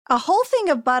 A whole thing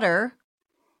of butter.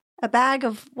 A bag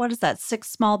of, 6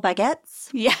 small baguettes?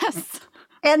 Yes.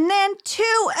 And then 2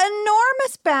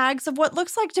 enormous bags of what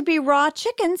looks like to be raw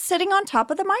chicken sitting on top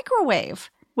of the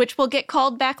microwave. Which will get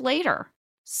called back later.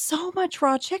 So much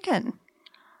raw chicken.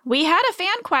 We had a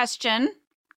fan question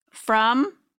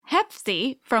from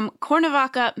Hepsi from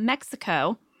Cuernavaca,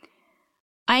 Mexico.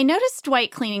 I noticed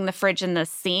Dwight cleaning the fridge in this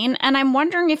scene, and I'm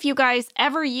wondering if you guys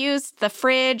ever used the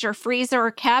fridge or freezer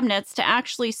or cabinets to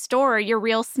actually store your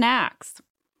real snacks.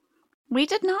 We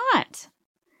did not.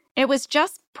 It was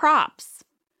just props.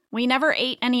 We never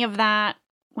ate any of that.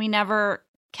 We never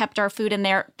kept our food in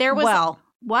there. There was...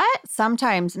 What?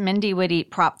 Sometimes Mindy would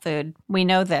eat prop food. We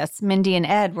know this. Mindy and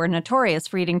Ed were notorious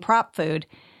for eating prop food.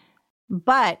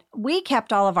 But we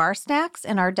kept all of our snacks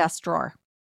in our desk drawer.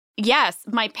 Yes,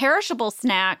 my perishable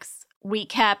snacks we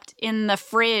kept in the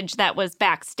fridge that was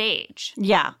backstage.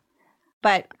 Yeah.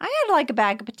 But I had like a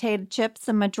bag of potato chips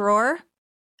in my drawer.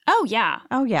 Oh, yeah.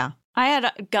 Oh, yeah. I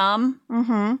had gum.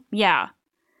 Mm-hmm. Yeah.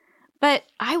 But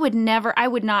I would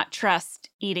not trust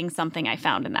eating something I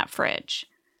found in that fridge.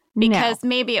 Because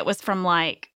maybe it was from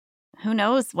who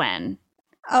knows when.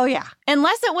 Oh, yeah.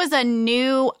 Unless it was a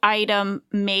new item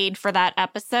made for that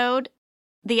episode,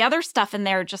 the other stuff in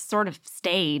there just sort of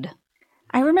stayed.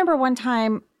 I remember one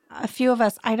time a few of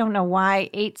us, I don't know why,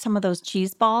 ate some of those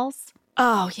cheese balls.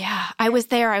 Oh, yeah. I was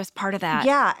there. I was part of that.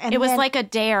 Yeah. And it was like a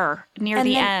dare near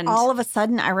the end. All of a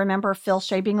sudden, I remember Phil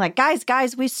Shea being like,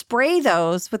 guys, we spray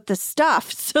those with the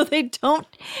stuff so they don't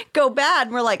go bad.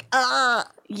 And we're like, ugh.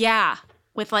 Yeah.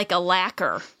 With a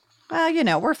lacquer.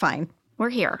 Well, we're fine. We're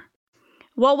here.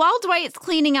 Well, while Dwight's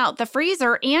cleaning out the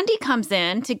freezer, Andy comes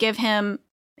in to give him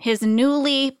his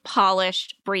newly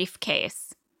polished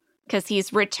briefcase because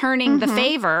he's returning the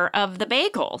favor of the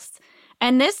bagels.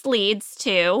 And this leads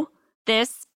to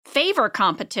this favor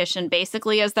competition,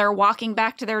 basically, as they're walking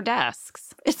back to their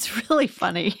desks. It's really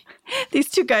funny. These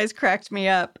 2 guys cracked me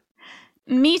up.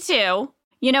 Me too.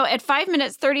 At 5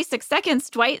 minutes, 36 seconds,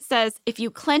 Dwight says, if you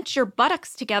clench your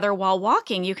buttocks together while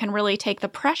walking, you can really take the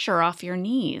pressure off your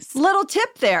knees. Little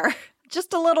tip there.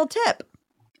 Just a little tip.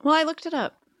 Well, I looked it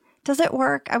up. Does it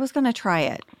work? I was going to try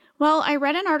it. Well, I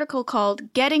read an article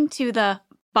called Getting to the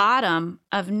Bottom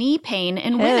of Knee Pain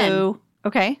in Women.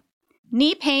 Okay.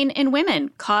 Knee pain in women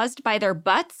caused by their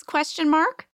butts, ?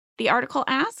 The article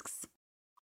asks.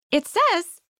 It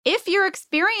says, if you're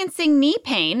experiencing knee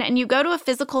pain and you go to a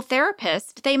physical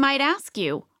therapist, they might ask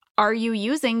you, are you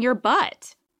using your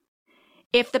butt?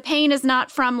 If the pain is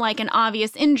not from an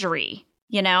obvious injury,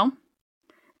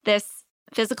 This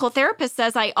physical therapist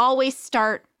says, I always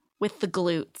start with the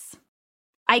glutes.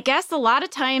 I guess a lot of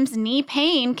times knee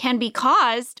pain can be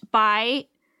caused by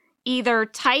either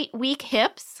tight, weak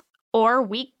hips or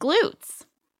weak glutes,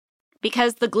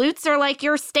 because the glutes are like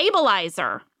your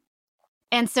stabilizer.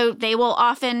 And so they will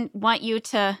often want you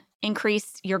to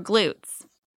increase your glutes.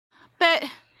 But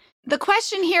the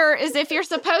question here is if you're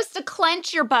supposed to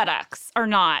clench your buttocks or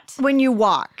not. When you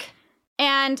walk.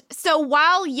 And so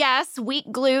while, yes, weak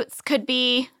glutes could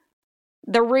be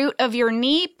the root of your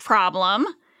knee problem,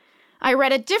 I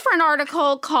read a different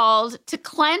article called To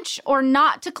Clench or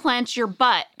Not to Clench Your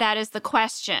Butt. That is the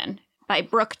question, by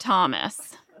Brooke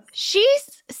Thomas. She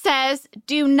says,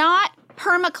 do not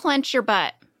perma-clench your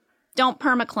butt. Don't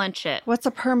perma-clench it. What's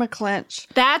a perma-clench?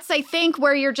 That's, I think,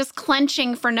 where you're just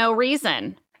clenching for no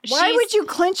reason. Why would you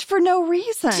clench for no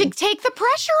reason? To take the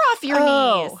pressure off your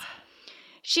knees.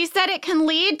 She said it can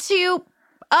lead to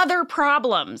other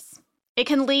problems. It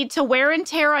can lead to wear and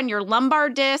tear on your lumbar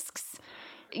discs.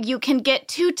 You can get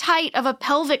too tight of a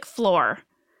pelvic floor.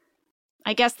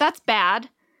 I guess that's bad.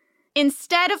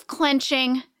 Instead of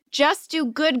clenching, just do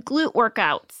good glute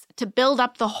workouts to build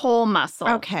up the whole muscle.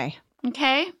 Okay.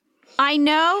 Okay? I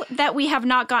know that we have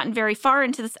not gotten very far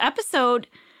into this episode.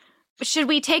 Should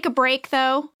we take a break,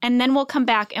 though? And then we'll come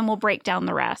back and we'll break down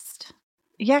the rest.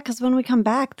 Yeah, because when we come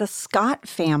back, the Scott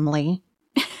family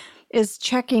is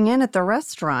checking in at the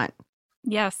restaurant.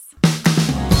 Yes.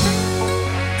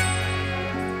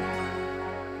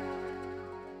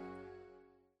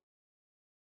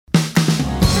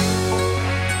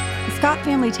 The Scott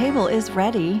family table is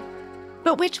ready.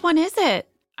 But which one is it?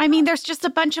 I mean, there's just a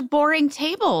bunch of boring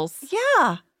tables.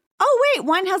 Yeah. Oh, wait,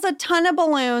 one has a ton of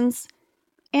balloons.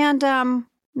 And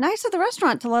nice of the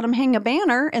restaurant to let them hang a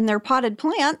banner in their potted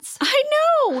plants. I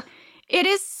know. It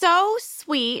is so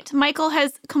sweet. Michael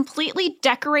has completely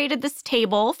decorated this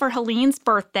table for Helene's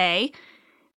birthday.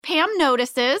 Pam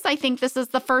notices. I think this is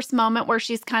the first moment where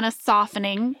she's kind of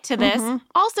softening to this. Mm-hmm.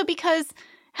 Also because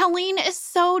Helene is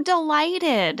so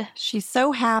delighted. She's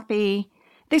so happy.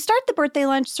 They start the birthday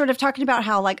lunch sort of talking about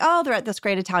how, like, oh, they're at this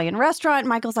great Italian restaurant.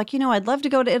 Michael's like, I'd love to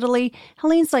go to Italy.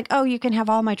 Helene's like, oh, you can have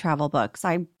all my travel books.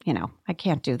 I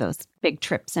can't do those big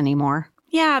trips anymore.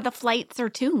 Yeah, the flights are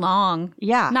too long.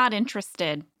 Yeah. Not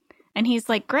interested. And he's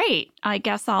like, great, I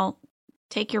guess I'll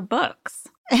take your books.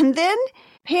 And then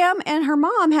Pam and her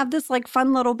mom have this, like,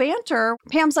 fun little banter.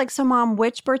 Pam's like, so, Mom,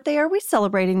 which birthday are we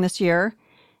celebrating this year?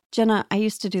 Jenna, I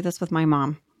used to do this with my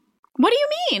mom. What do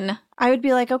you mean? I would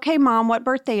be like, okay, Mom, what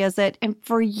birthday is it? And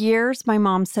for years, my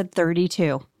mom said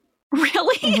 32.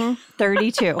 Really? Mm-hmm,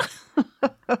 32.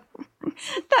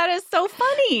 That is so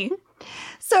funny.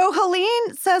 So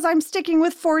Helene says, I'm sticking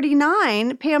with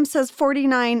 49. Pam says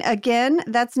 49 again.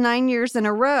 That's 9 years in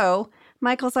a row.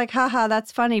 Michael's like, haha,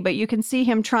 that's funny, but you can see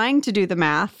him trying to do the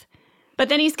math. But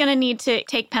then he's going to need to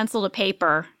take pencil to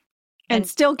paper. And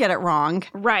still get it wrong.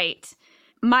 Right.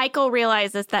 Michael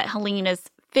realizes that Helene is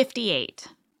 58.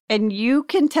 And you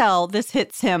can tell this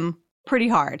hits him pretty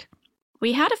hard.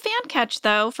 We had a fan catch,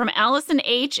 though, from Allison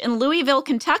H. in Louisville,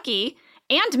 Kentucky,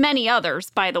 and many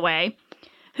others, by the way,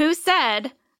 who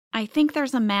said, I think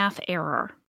there's a math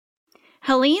error.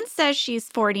 Helene says she's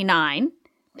 49.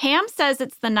 Pam says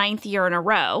it's the 9th year in a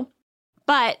row.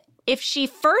 But if she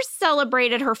first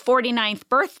celebrated her 49th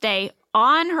birthday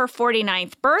on her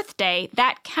 49th birthday,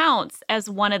 that counts as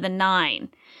one of the 9.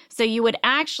 So you would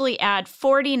actually add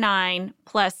 49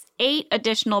 plus 8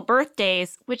 additional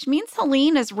birthdays, which means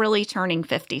Helene is really turning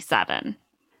 57.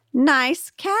 Nice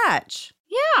catch.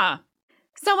 Yeah.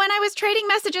 So when I was trading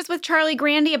messages with Charlie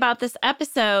Grandy about this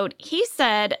episode, he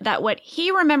said that what he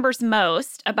remembers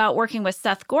most about working with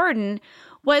Seth Gordon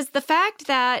was the fact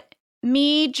that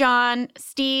me, John,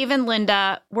 Steve, and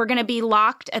Linda were going to be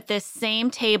locked at this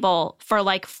same table for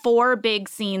like 4 big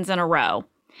scenes in a row.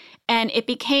 And it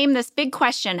became this big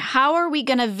question, how are we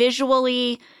going to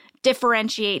visually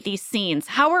differentiate these scenes?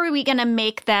 How are we going to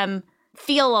make them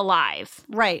feel alive?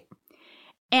 Right.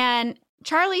 And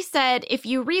Charlie said if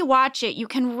you rewatch it, you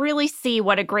can really see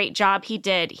what a great job he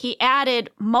did. He added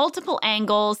multiple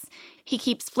angles. He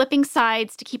keeps flipping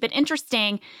sides to keep it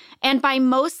interesting. And by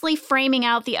mostly framing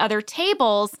out the other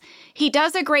tables, he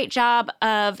does a great job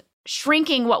of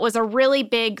shrinking what was a really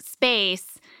big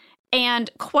space and,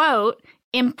 quote,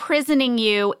 imprisoning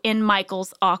you in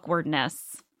Michael's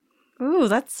awkwardness. Ooh,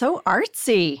 that's so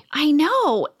artsy. I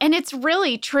know. And it's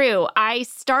really true. I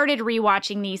started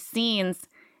rewatching these scenes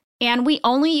and we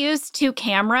only used 2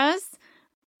 cameras,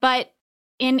 but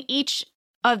in each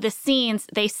of the scenes,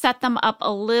 they set them up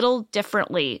a little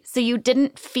differently. So you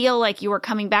didn't feel like you were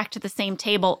coming back to the same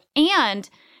table. And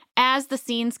as the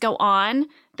scenes go on,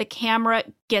 the camera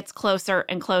gets closer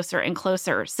and closer and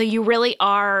closer. So you really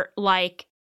are like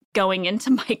going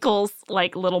into Michael's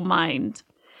like little mind.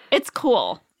 It's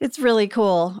cool. It's really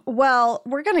cool. Well,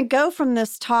 we're going to go from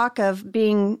this talk of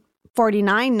being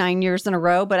 49 9 years in a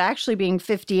row, but actually being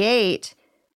 58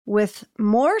 with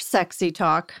more sexy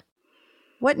talk.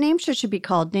 What name should she be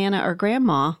called, Nana or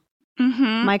Grandma?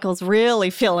 Mm-hmm. Michael's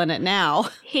really feeling it now.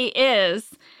 He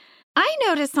is. I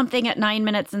noticed something at 9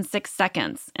 minutes and 6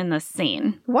 seconds in this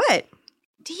scene. What?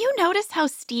 Do you notice how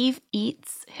Steve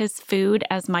eats his food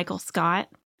as Michael Scott?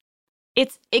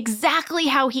 It's exactly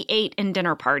how he ate in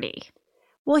Dinner Party.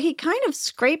 Well, he kind of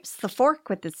scrapes the fork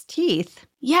with his teeth.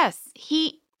 Yes,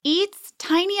 he eats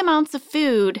tiny amounts of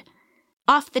food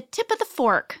off the tip of the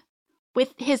fork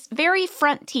with his very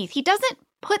front teeth. He doesn't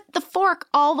put the fork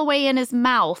all the way in his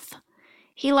mouth.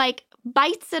 He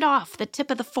bites it off the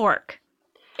tip of the fork.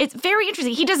 It's very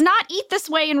interesting. He does not eat this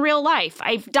way in real life.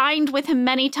 I've dined with him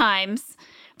many times.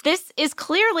 This is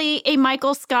clearly a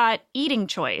Michael Scott eating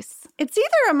choice. It's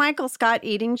either a Michael Scott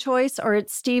eating choice or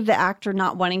it's Steve, the actor,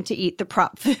 not wanting to eat the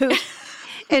prop food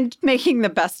and making the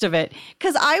best of it.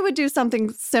 Because I would do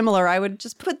something similar. I would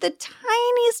just put the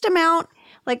tiniest amount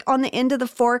on the end of the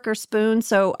fork or spoon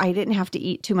so I didn't have to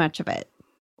eat too much of it.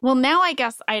 Well, now I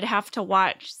guess I'd have to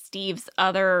watch Steve's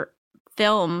other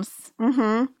films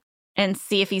and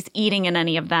see if he's eating in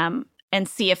any of them and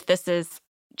see if this is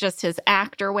just his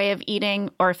actor way of eating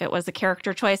or if it was a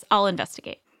character choice. I'll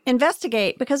investigate.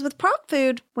 Investigate, because with prop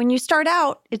food, when you start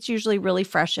out, it's usually really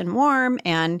fresh and warm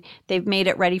and they've made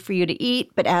it ready for you to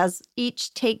eat. But as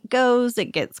each take goes,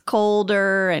 it gets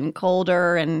colder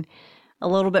and a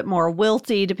little bit more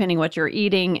wilty depending what you're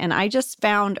eating. And I just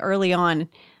found early on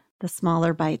the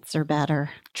smaller bites are better.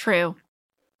 True.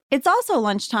 It's also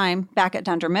lunchtime back at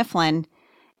Dunder Mifflin.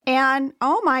 And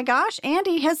oh my gosh,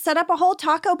 Andy has set up a whole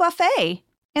taco buffet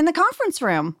in the conference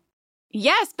room.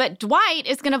 Yes, but Dwight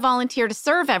is going to volunteer to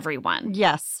serve everyone.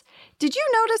 Yes. Did you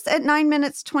notice at 9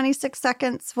 minutes, 26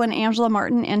 seconds when Angela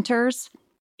Martin enters?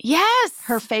 Yes.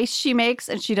 Her face she makes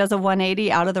and she does a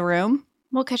 180 out of the room.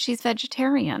 Well, because she's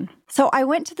vegetarian. So I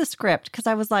went to the script because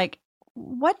I was like,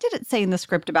 what did it say in the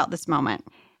script about this moment?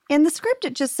 In the script,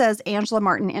 it just says Angela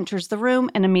Martin enters the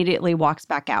room and immediately walks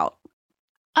back out.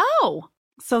 Oh.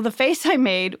 So the face I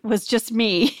made was just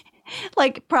me,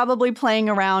 probably playing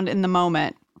around in the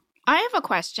moment. I have a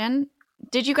question.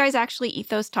 Did you guys actually eat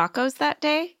those tacos that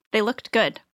day? They looked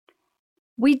good.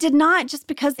 We did not, just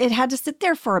because it had to sit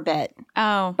there for a bit.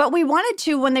 Oh. But we wanted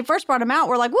to. When they first brought them out,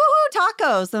 we're like, woohoo,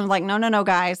 tacos. And I'm like, no,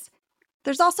 guys.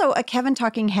 There's also a Kevin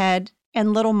talking head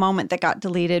and little moment that got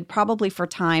deleted, probably for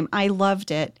time. I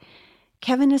loved it.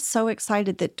 Kevin is so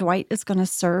excited that Dwight is going to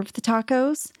serve the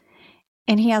tacos.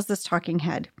 And he has this talking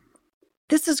head.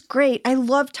 This is great. I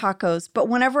love tacos. But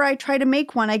whenever I try to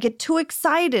make one, I get too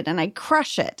excited and I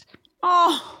crush it.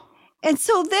 Oh. And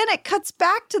so then it cuts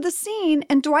back to the scene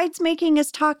and Dwight's making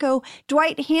his taco.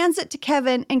 Dwight hands it to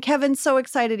Kevin and Kevin's so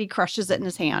excited he crushes it in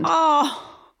his hand.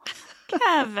 Oh,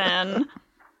 Kevin.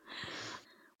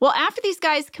 Well, after these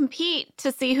guys compete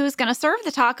to see who's going to serve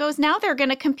the tacos, now they're going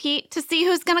to compete to see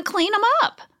who's going to clean them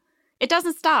up. It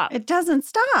doesn't stop. It doesn't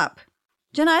stop.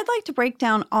 Jenna, I'd like to break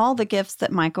down all the gifts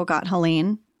that Michael got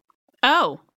Helene.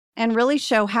 Oh. And really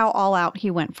show how all out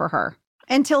he went for her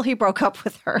until he broke up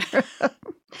with her.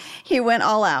 He went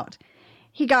all out.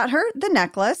 He got her the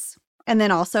necklace and then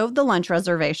also the lunch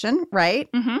reservation, right?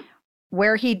 Mm-hmm.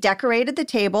 Where he decorated the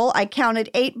table. I counted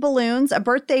 8 balloons, a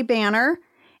birthday banner,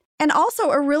 and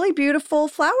also a really beautiful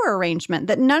flower arrangement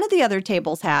that none of the other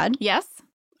tables had. Yes.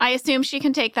 I assume she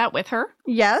can take that with her.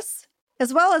 Yes.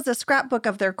 As well as a scrapbook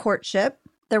of their courtship.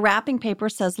 The wrapping paper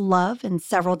says love in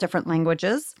several different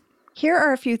languages. Here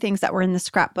are a few things that were in the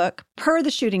scrapbook per the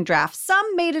shooting draft.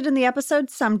 Some made it in the episode,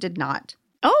 some did not.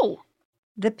 Oh.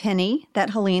 The penny that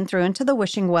Helene threw into the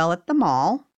wishing well at the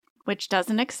mall. Which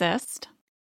doesn't exist.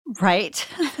 Right.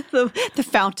 the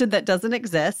fountain that doesn't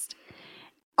exist.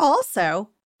 Also,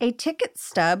 a ticket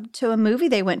stub to a movie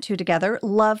they went to together,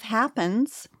 Love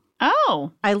Happens.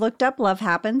 Oh. I looked up Love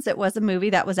Happens. It was a movie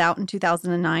that was out in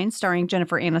 2009 starring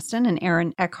Jennifer Aniston and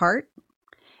Aaron Eckhart,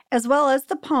 as well as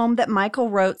the poem that Michael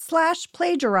wrote /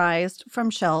 plagiarized from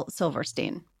Shel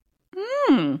Silverstein.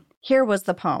 Here was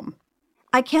the poem.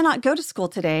 I cannot go to school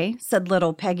today, said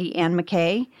little Peggy Ann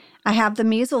McKay. I have the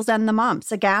measles and the mumps,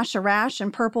 a gash, a rash,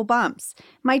 and purple bumps.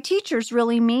 My teacher's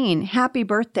really mean. Happy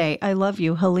birthday. I love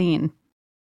you, Helene.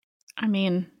 I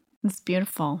mean, it's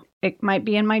beautiful. It might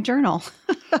be in my journal.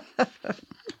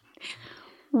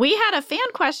 We had a fan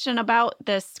question about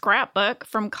this scrapbook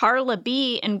from Carla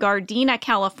B. in Gardena,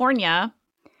 California.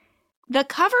 The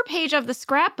cover page of the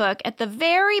scrapbook at the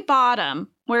very bottom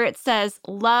where it says,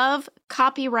 Love,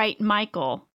 Copyright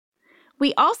Michael.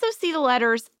 We also see the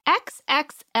letters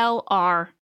XXLR.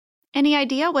 Any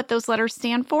idea what those letters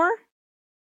stand for?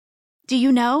 Do you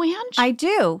know, Ange? I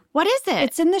do. What is it?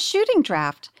 It's in the shooting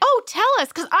draft. Oh, tell us,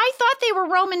 because I thought they were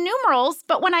Roman numerals,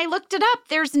 but when I looked it up,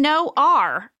 there's no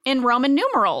R in Roman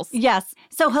numerals. Yes.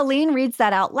 So Helene reads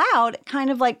that out loud, kind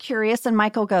of like curious, and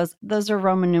Michael goes, those are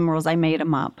Roman numerals. I made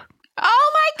them up.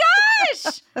 Oh my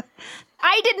gosh!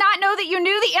 I did not know that you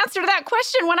knew the answer to that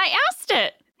question when I asked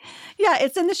it. Yeah,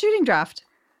 it's in the shooting draft.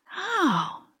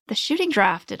 Oh, the shooting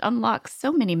draft. It unlocks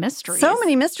so many mysteries. So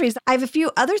many mysteries. I have a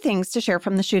few other things to share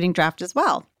from the shooting draft as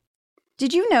well.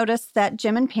 Did you notice that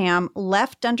Jim and Pam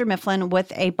left Dunder Mifflin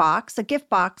with a gift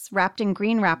box wrapped in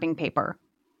green wrapping paper?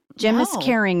 Jim is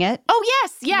carrying it. Oh,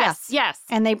 yes.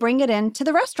 And they bring it in to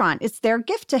the restaurant. It's their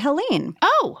gift to Helene.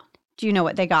 Oh. Do you know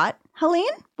what they got,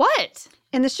 Helene? What?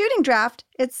 In the shooting draft,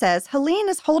 it says, Helene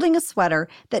is holding a sweater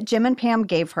that Jim and Pam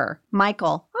gave her.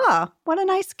 Michael, what a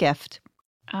nice gift.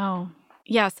 Oh,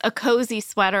 yes, a cozy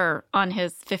sweater on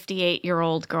his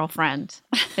 58-year-old girlfriend.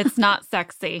 It's not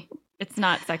sexy. It's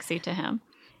not sexy to him.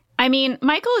 I mean,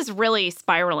 Michael is really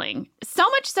spiraling, so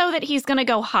much so that he's going to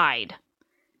go hide.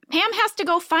 Pam has to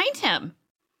go find him.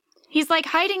 He's like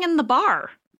hiding in the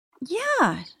bar.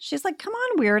 Yeah, she's like, come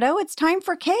on, weirdo, it's time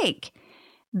for cake.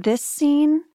 This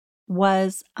scene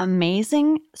was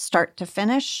amazing, start to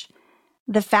finish.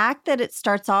 The fact that it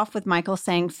starts off with Michael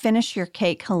saying, finish your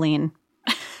cake, Helene.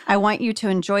 I want you to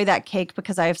enjoy that cake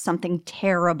because I have something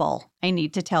terrible I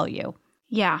need to tell you.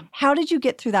 Yeah. How did you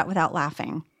get through that without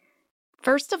laughing?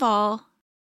 First of all,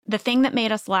 the thing that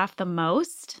made us laugh the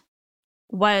most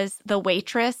was the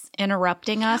waitress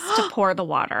interrupting us to pour the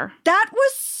water. That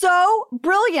was so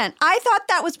brilliant. I thought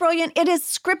that was brilliant. It is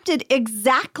scripted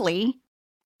exactly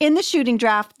in the shooting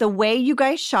draft the way you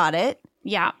guys shot it.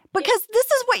 Yeah. Because this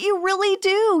is what you really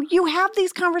do. You have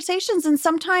these conversations, and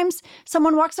sometimes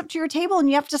someone walks up to your table and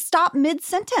you have to stop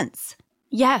mid-sentence.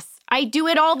 Yes, I do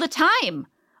it all the time.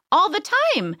 All the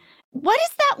time. What is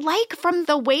that like from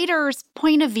the waiter's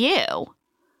point of view?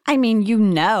 I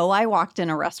mean, I walked in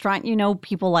a restaurant.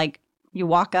 People like, you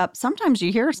walk up. Sometimes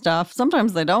you hear stuff.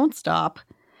 Sometimes they don't stop.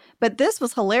 But this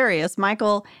was hilarious.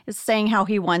 Michael is saying how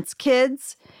he wants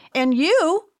kids. And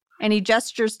you, and he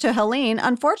gestures to Helene,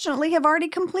 unfortunately have already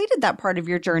completed that part of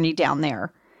your journey down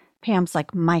there. Pam's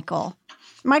like, Michael's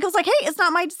like, hey, it's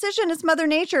not my decision. It's Mother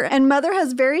Nature. And Mother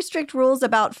has very strict rules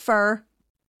about fertility.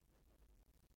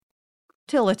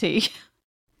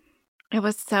 It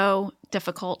was so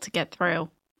difficult to get through.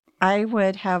 I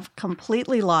would have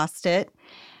completely lost it.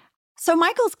 So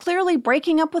Michael's clearly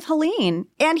breaking up with Helene,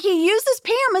 and he uses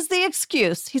Pam as the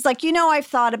excuse. He's like, I've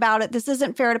thought about it. This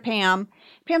isn't fair to Pam.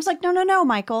 Pam's like, no,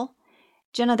 Michael.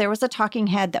 Jenna, there was a talking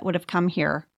head that would have come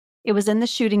here. It was in the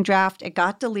shooting draft. It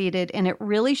got deleted, and it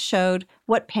really showed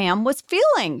what Pam was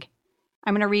feeling.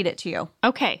 I'm going to read it to you.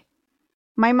 Okay.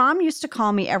 My mom used to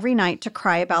call me every night to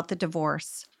cry about the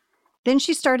divorce. Then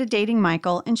she started dating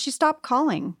Michael, and she stopped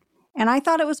calling. And I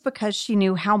thought it was because she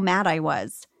knew how mad I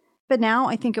was. But now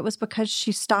I think it was because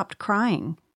she stopped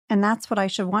crying. And that's what I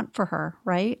should want for her,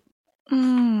 right?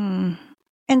 And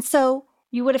so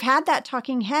you would have had that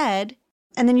talking head,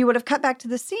 and then you would have cut back to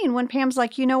the scene when Pam's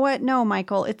like, you know what? No,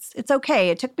 Michael, it's okay.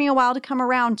 It took me a while to come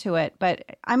around to it,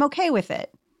 but I'm okay with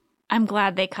it. I'm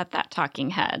glad they cut that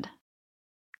talking head.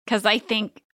 Because I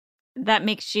think that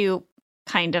makes you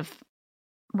kind of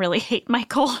really hate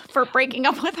Michael for breaking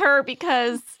up with her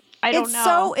because I don't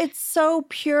know. It's so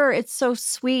pure. It's so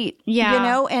sweet.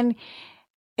 Yeah. And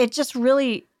it just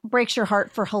really breaks your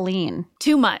heart for Helene.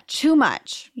 Too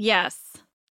much. Yes.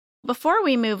 Before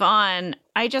we move on,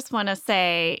 I just want to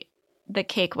say the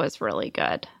cake was really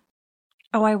good.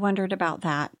 Oh, I wondered about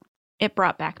that. It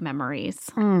brought back memories.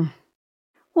 Well,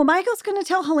 Michael's going to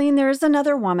tell Helene there is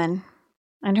another woman,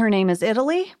 and her name is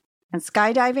Italy, and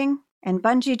skydiving, and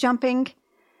bungee jumping.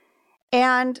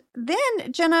 And then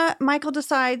Michael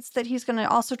decides that he's going to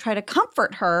also try to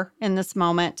comfort her in this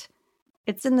moment.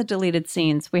 It's in the deleted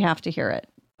scenes. We have to hear it.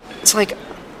 It's like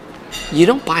you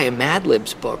don't buy a Mad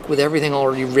Libs book with everything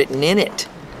already written in it.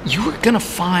 You are going to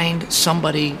find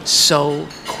somebody so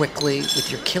quickly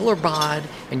with your killer bod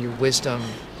and your wisdom.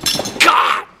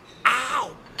 God!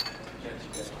 Ow!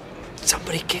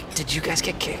 Somebody kicked. Did you guys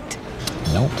get kicked?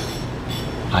 Nope.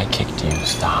 I kicked you.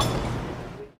 Stop.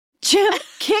 Jim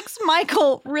kicks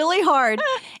Michael really hard.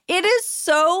 It is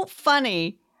so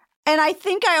funny. And I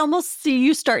think I almost see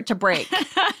you start to break.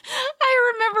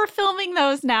 I remember filming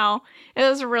those now. It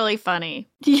was really funny.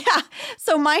 Yeah.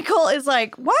 So Michael is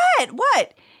like,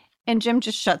 what? And Jim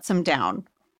just shuts him down.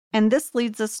 And this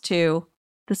leads us to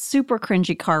the super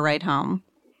cringy car ride home.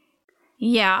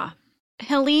 Yeah.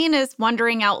 Helene is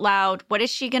wondering out loud, what is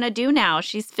she going to do now?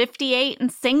 She's 58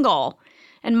 and single.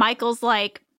 And Michael's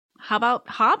like, how about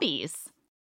hobbies?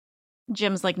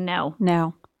 Jim's like, no.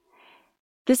 No.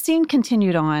 The scene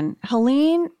continued on.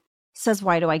 Helene says,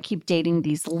 why do I keep dating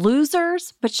these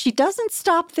losers? But she doesn't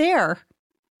stop there.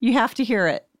 You have to hear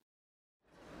it.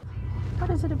 What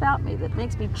is it about me that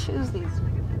makes me choose these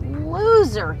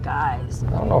loser guys?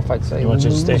 I don't know if I'd say You want to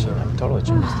change the loser. station? I can totally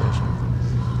change the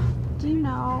station. Do you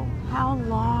know how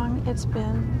long it's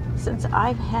been since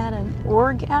I've had an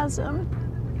orgasm?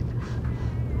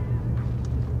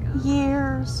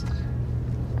 Years.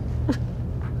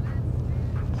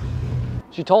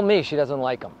 She told me she doesn't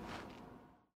like him.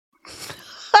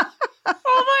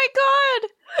 Oh my God.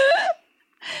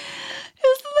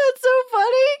 Isn't that so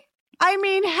funny? I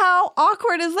mean, how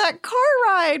awkward is that car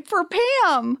ride for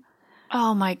Pam?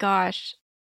 Oh my gosh.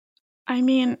 I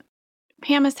mean,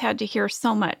 Pam has had to hear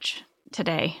so much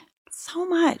today. So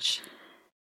much.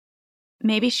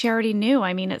 Maybe she already knew.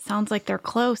 I mean, it sounds like they're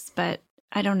close, but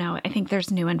I don't know. I think there's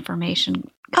new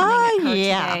information coming at her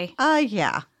today.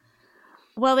 Yeah.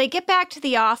 Well, they get back to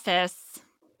the office,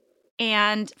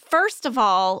 and first of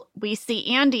all, we see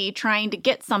Andy trying to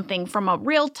get something from a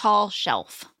real tall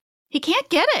shelf. He can't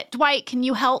get it. Dwight, can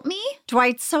you help me?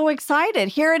 Dwight's so excited.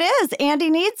 Here it is. Andy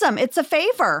needs them. It's a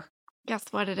favor. Guess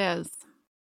what it is?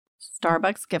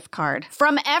 Starbucks gift card.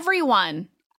 From everyone.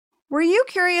 Were you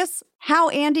curious how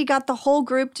Andy got the whole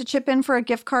group to chip in for a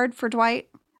gift card for Dwight?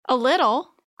 A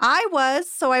little. I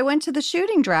was, so I went to the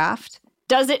shooting draft.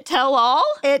 Does it tell all?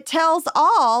 It tells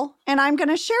all, and I'm going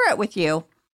to share it with you.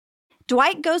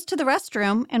 Dwight goes to the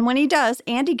restroom, and when he does,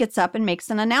 Andy gets up and makes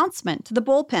an announcement to the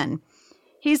bullpen.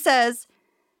 He says,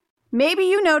 maybe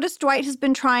you noticed Dwight has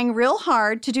been trying real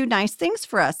hard to do nice things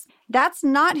for us. That's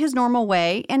not his normal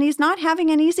way, and he's not having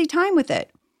an easy time with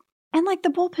it. And like the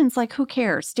bullpen's like, who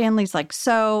cares? Stanley's like,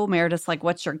 so. Meredith's like,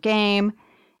 what's your game?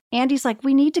 Andy's like,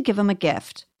 we need to give him a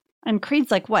gift. And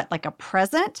Creed's like, what, like a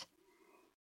present?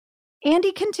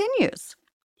 Andy continues.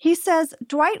 He says,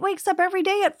 Dwight wakes up every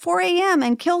day at 4 a.m.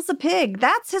 and kills a pig.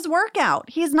 That's his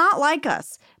workout. He's not like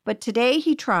us. But today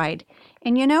he tried.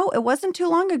 And you know, it wasn't too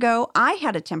long ago I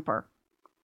had a temper.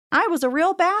 I was a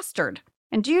real bastard.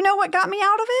 And do you know what got me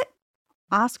out of it?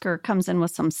 Oscar comes in with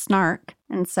some snark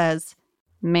and says,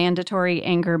 mandatory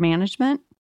anger management.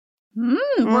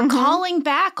 We're calling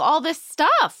back all this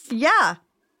stuff. Yeah.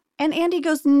 And Andy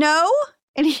goes, no.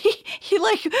 And he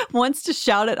like wants to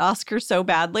shout at Oscar so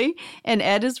badly. And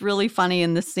Ed is really funny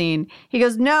in this scene. He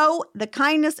goes, no, the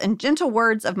kindness and gentle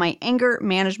words of my anger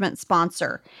management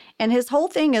sponsor. And his whole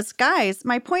thing is, guys,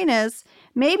 my point is,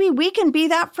 maybe we can be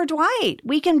that for Dwight.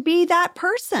 We can be that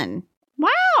person.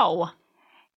 Wow.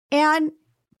 And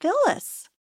Phyllis,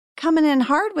 coming in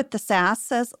hard with the sass,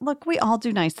 says, look, we all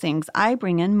do nice things. I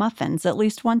bring in muffins at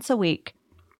least once a week.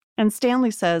 And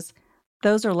Stanley says,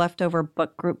 those are leftover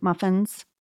book group muffins.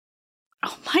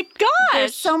 Oh my gosh.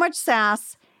 There's so much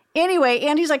sass. Anyway,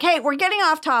 Andy's like, hey, we're getting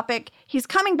off topic. He's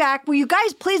coming back. Will you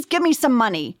guys please give me some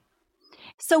money?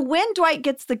 So when Dwight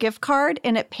gets the gift card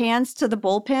and it pans to the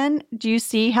bullpen, do you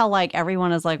see how like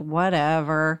everyone is like,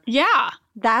 whatever? Yeah.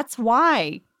 That's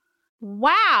why.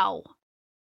 Wow.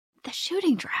 The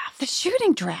shooting draft. The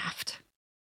shooting draft.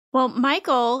 Well,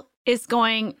 Michael is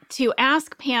going to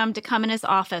ask Pam to come in his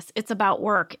office. It's about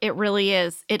work. It really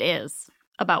is. It is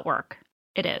about work.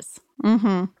 It is.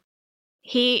 Mm-hmm.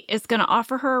 He is going to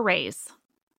offer her a raise.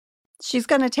 She's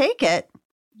going to take it.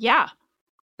 Yeah.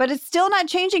 But it's still not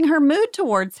changing her mood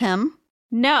towards him.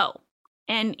 No.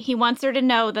 And he wants her to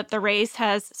know that the raise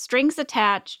has strings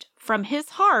attached from his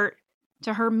heart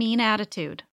to her mean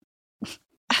attitude.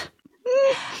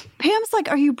 Pam's like,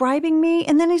 are you bribing me?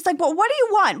 And then he's like, well, what do you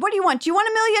want? What do you want? Do you want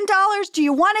 $1 million? Do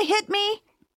you want to hit me?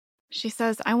 She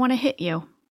says, I want to hit you.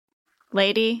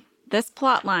 Lady, this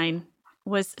plot line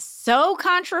was so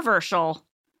controversial.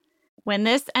 When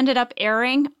this ended up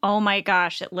airing, oh my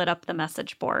gosh, it lit up the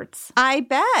message boards. I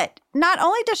bet. Not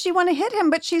only does she want to hit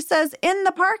him, but she says in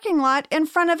the parking lot in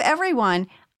front of everyone,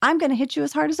 I'm going to hit you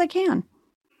as hard as I can.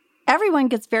 Everyone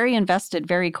gets very invested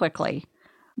very quickly.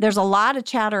 There's a lot of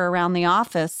chatter around the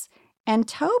office. And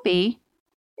Toby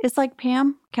is like,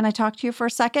 Pam, can I talk to you for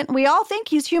a second? We all think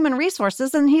he's human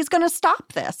resources and he's going to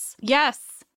stop this.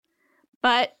 Yes.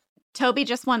 But Toby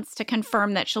just wants to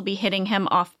confirm that she'll be hitting him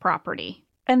off property.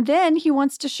 And then he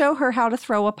wants to show her how to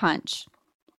throw a punch.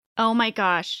 Oh my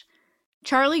gosh.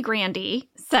 Charlie Grandy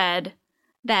said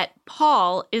that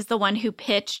Paul is the one who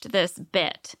pitched this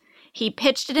bit. He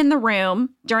pitched it in the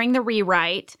room during the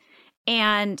rewrite,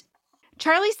 and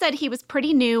Charlie said he was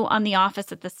pretty new on The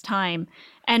Office at this time.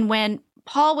 And when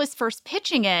Paul was first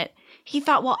pitching it, he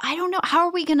thought, well, I don't know,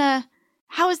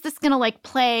 how is this going to like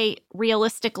play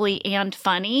realistically and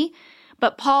funny?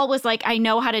 But Paul was like, I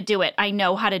know how to do it. I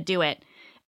know how to do it.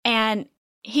 And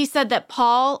He said that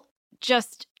Paul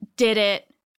just did it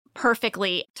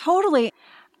perfectly. Totally.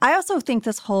 I also think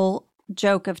this whole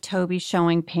joke of Toby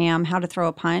showing Pam how to throw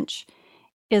a punch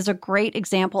is a great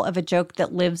example of a joke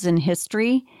that lives in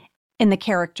history in the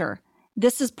character.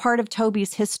 This is part of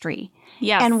Toby's history.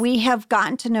 Yes. And we have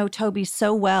gotten to know Toby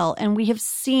so well. And we have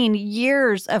seen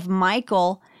years of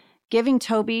Michael giving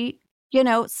Toby,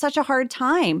 such a hard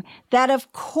time that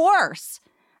of course,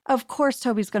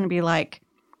 Toby's going to be like,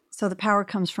 so the power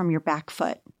comes from your back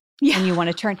foot. Yeah. And you want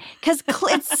to turn. Because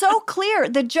it's so clear.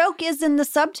 The joke is in the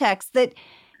subtext that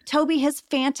Toby has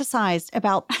fantasized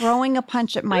about throwing a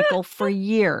punch at Michael for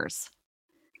years.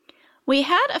 We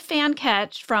had a fan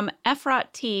catch from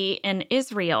Efrat T in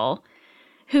Israel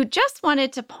who just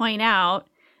wanted to point out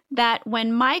that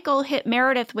when Michael hit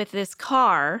Meredith with his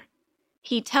car,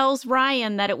 he tells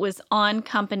Ryan that it was on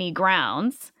company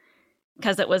grounds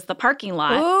because it was the parking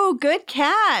lot. Oh, good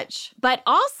catch. But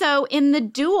also in the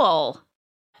duel,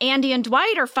 Andy and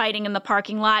Dwight are fighting in the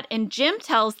parking lot, and Jim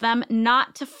tells them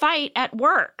not to fight at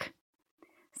work.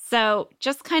 So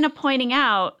just kind of pointing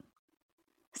out,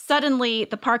 suddenly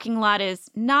the parking lot is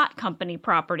not company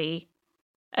property,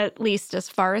 at least as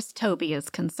far as Toby is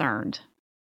concerned.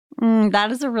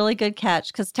 That is a really good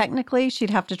catch, because technically she'd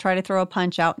have to try to throw a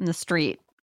punch out in the street.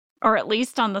 Or at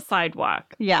least on the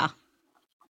sidewalk. Yeah.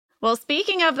 Well,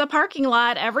 speaking of the parking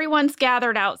lot, everyone's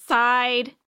gathered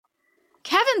outside.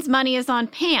 Kevin's money is on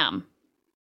Pam.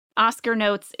 Oscar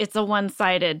notes it's a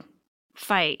one-sided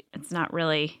fight. It's not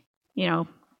really,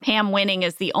 Pam winning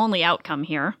is the only outcome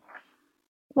here.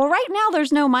 Well, right now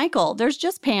there's no Michael. There's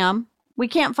just Pam. We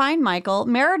can't find Michael.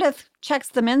 Meredith checks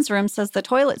the men's room, says the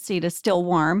toilet seat is still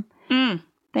warm.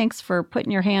 Thanks for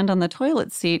putting your hand on the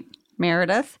toilet seat,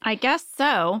 Meredith. I guess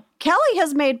so. Kelly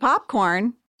has made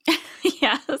popcorn.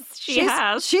 Yes, she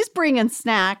has. She's bringing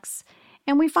snacks.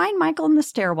 And we find Michael in the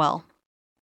stairwell.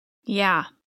 Yeah.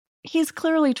 He's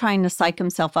clearly trying to psych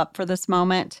himself up for this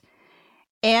moment.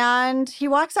 And he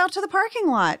walks out to the parking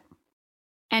lot.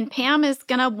 And Pam is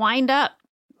going to wind up.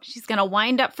 She's going to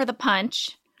wind up for the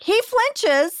punch. He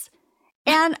flinches.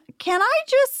 And can I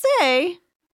just say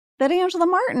that Angela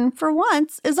Martin, for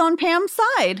once, is on Pam's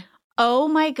side? Oh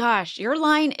my gosh, your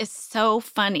line is so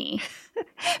funny.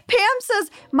 Pam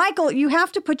says, Michael, you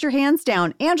have to put your hands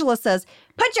down. Angela says,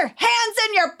 put your hands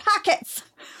in your pockets.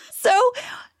 So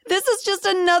this is just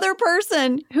another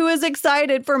person who is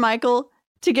excited for Michael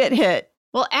to get hit.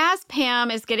 Well, as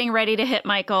Pam is getting ready to hit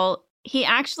Michael, he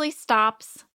actually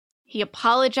stops. He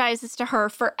apologizes to her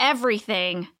for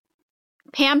everything.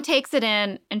 Pam takes it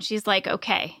in and she's like,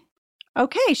 okay.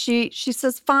 Okay, she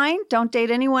says, fine, don't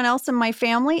date anyone else in my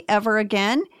family ever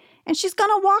again. And she's going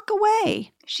to walk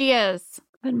away. She is.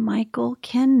 But Michael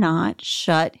cannot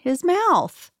shut his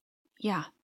mouth. Yeah.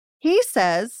 He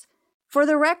says, for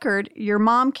the record, your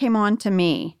mom came on to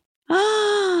me.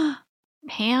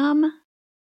 Pam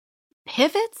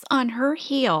pivots on her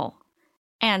heel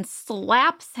and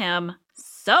slaps him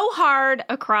so hard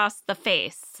across the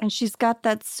face. And she's got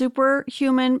that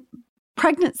superhuman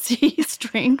pregnancy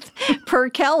strength per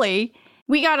Kelly.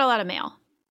 We got a lot of mail.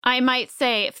 I might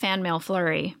say fan mail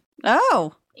flurry.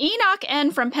 Oh. Enoch N.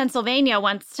 from Pennsylvania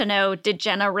wants to know, did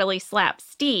Jenna really slap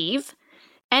Steve?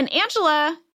 And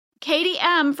Angela, Katie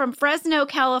M. from Fresno,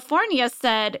 California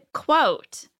said,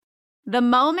 quote, the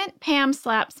moment Pam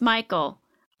slaps Michael,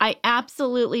 I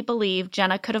absolutely believe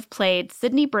Jenna could have played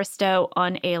Sydney Bristow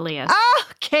on Alias. Oh,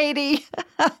 Katie.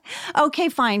 Okay,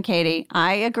 fine, Katie.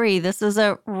 I agree. This is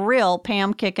a real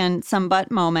Pam kicking some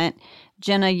butt moment.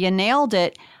 Jenna, you nailed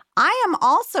it. I am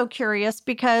also curious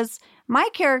because my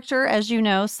character, as you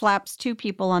know, slaps two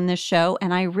people on this show,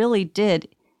 and I really did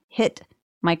hit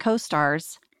my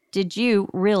co-stars. Did you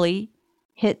really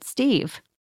hit Steve?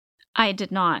 I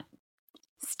did not.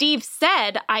 Steve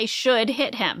said I should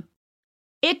hit him.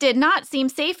 It did not seem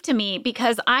safe to me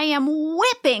because I am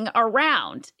whipping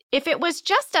around. If it was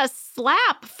just a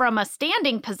slap from a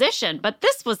standing position, but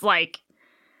this was like,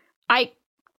 I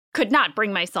could not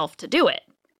bring myself to do it.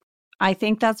 I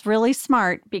think that's really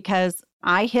smart because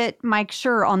I hit Mike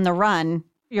Schur on the run.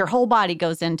 Your whole body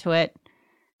goes into it.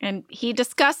 And he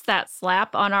discussed that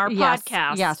slap on our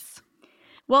podcast. Yes.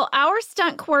 Well, our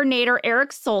stunt coordinator,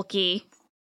 Eric Solke.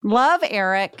 Love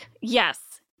Eric. Yes.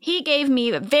 He gave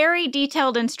me very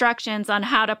detailed instructions on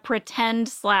how to pretend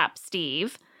slap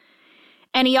Steve.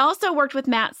 And he also worked with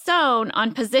Matt Sohn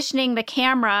on positioning the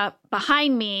camera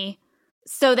behind me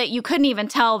so that you couldn't even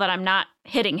tell that I'm not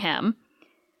hitting him.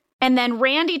 And then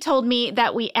Randy told me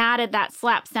that we added that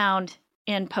slap sound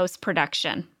in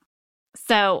post-production.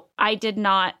 So I did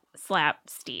not slap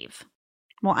Steve.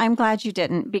 Well, I'm glad you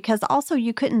didn't because also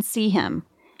you couldn't see him.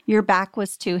 Your back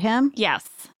was to him? Yes.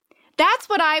 That's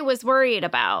what I was worried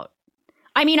about.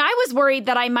 I mean, I was worried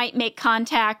that I might make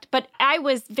contact, but I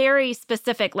was very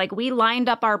specific. Like, we lined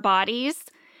up our bodies.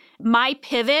 My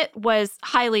pivot was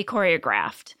highly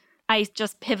choreographed. I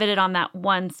just pivoted on that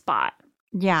one spot.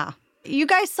 Yeah. You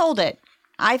guys sold it.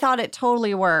 I thought it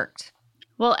totally worked.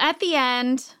 Well, at the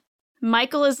end,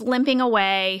 Michael is limping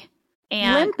away.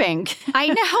 And limping? I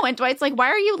know. And Dwight's like, why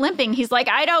are you limping? He's like,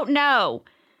 I don't know.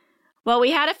 Well,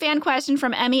 we had a fan question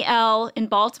from Emmy L. in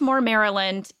Baltimore,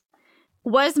 Maryland.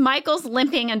 Was Michael's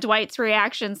limping and Dwight's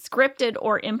reaction scripted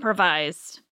or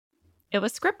improvised? It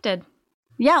was scripted.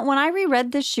 Yeah, when I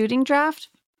reread this shooting draft,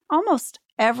 almost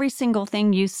every single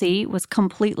thing you see was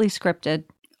completely scripted.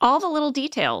 All the little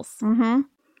details. Mm-hmm.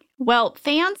 Well,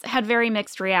 fans had very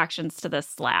mixed reactions to this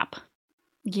slap.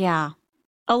 Yeah.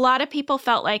 A lot of people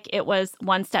felt like it was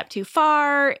one step too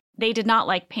far. They did not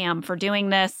like Pam for doing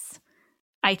this.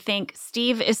 I think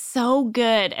Steve is so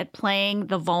good at playing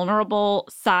the vulnerable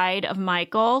side of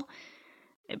Michael.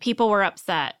 People were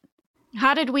upset.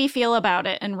 How did we feel about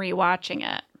it and rewatching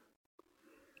it?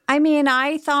 I mean,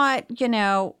 I thought,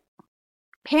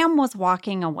 Pam was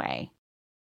walking away.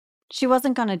 She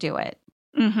wasn't going to do it.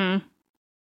 Mm-hmm.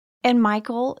 And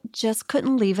Michael just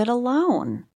couldn't leave it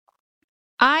alone.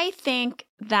 I think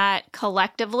that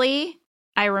collectively,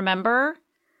 I remember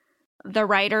the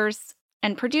writers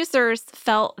and producers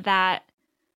felt that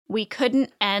we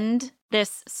couldn't end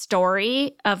this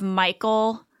story of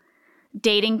Michael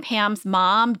dating Pam's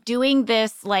mom, doing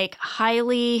this like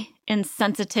highly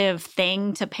insensitive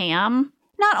thing to Pam.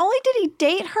 Not only did he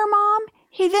date her mom,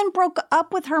 he then broke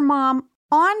up with her mom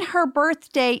on her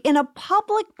birthday in a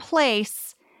public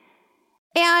place.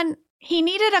 And he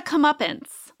needed a comeuppance.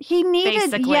 He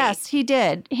needed, basically. Yes, he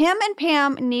did. Him and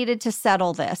Pam needed to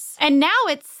settle this. And now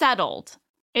it's settled.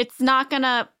 It's not going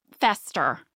to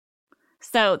fester.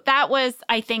 So that was,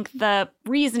 I think, the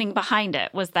reasoning behind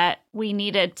it was that we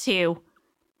needed to,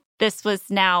 this was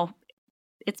now,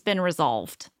 it's been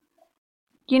resolved.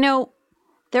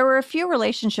 There were a few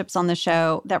relationships on the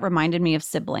show that reminded me of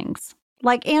siblings.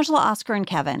 Like Angela, Oscar, and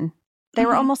Kevin. They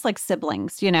were almost like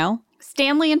siblings,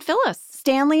 Stanley and Phyllis.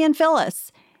 Stanley and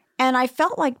Phyllis. And I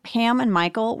felt like Pam and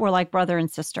Michael were like brother and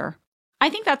sister. I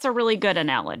think that's a really good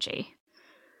analogy.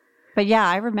 But yeah,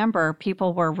 I remember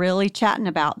people were really chatting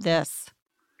about this.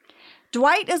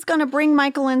 Dwight is going to bring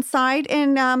Michael inside,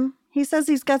 and he says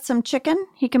he's got some chicken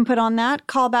he can put on that.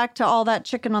 Call back to all that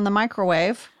chicken on the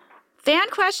microwave. Fan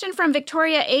question from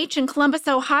Victoria H. in Columbus,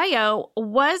 Ohio.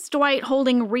 Was Dwight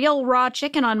holding real raw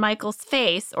chicken on Michael's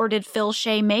face, or did Phil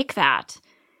Shea make that?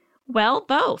 Well,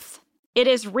 both. It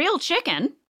is real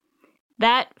chicken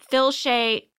that Phil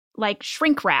Shea,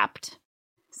 shrink wrapped.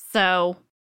 So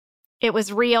it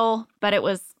was real, but it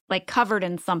was, covered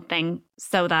in something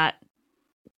so that...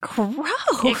 Gross.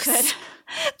 It could...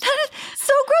 That is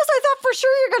so gross. I thought for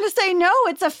sure you're going to say, no,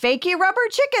 it's a fakey rubber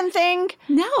chicken thing.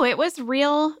 No, it was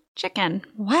real chicken.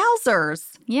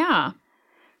 Wowzers. Yeah.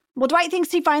 Well, Dwight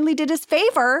thinks he finally did his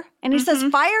favor, and he says,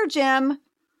 fire Jim.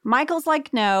 Michael's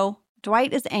like, no.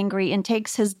 Dwight is angry and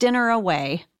takes his dinner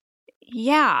away.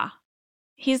 Yeah.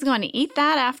 He's going to eat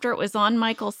that after it was on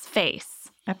Michael's face.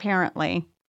 Apparently.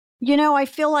 I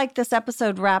feel like this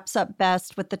episode wraps up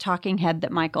best with the talking head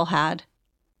that Michael had.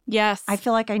 Yes. I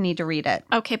feel like I need to read it.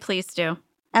 Okay, please do.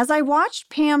 As I watched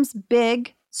Pam's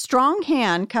big, strong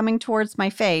hand coming towards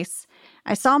my face,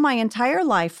 I saw my entire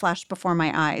life flash before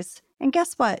my eyes. And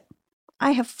guess what?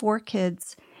 I have 4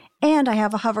 kids, and I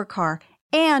have a hover car,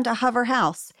 and a hover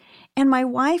house, and my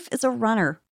wife is a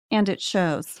runner, and it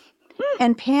shows.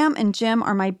 And Pam and Jim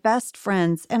are my best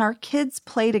friends, and our kids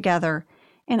play together,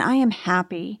 and I am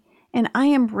happy, and I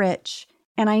am rich,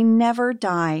 and I never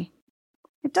die.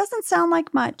 It doesn't sound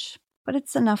like much, but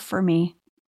it's enough for me.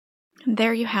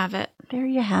 There you have it. There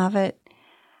you have it.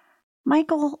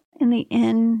 Michael, in the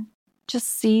end, just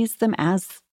sees them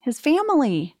as his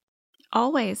family.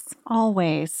 Always.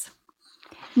 Always.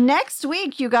 Next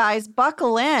week, you guys,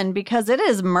 buckle in because it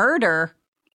is murder.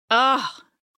 Ugh.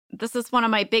 This is one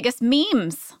of my biggest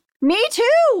memes. Me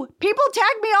too. People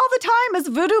tag me all the time as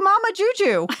Voodoo Mama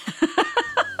Juju.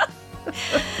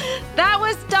 That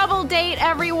was Double Date,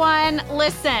 everyone.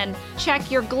 Listen,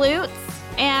 check your glutes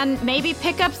and maybe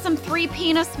pick up some 3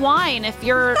 Penis wine if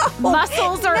your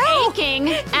muscles are aching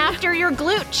after your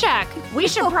glute check. We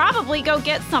should probably go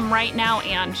get some right now,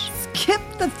 Ange. Skip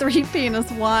the 3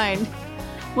 Penis wine.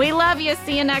 We love you.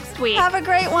 See you next week. Have a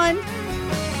great one.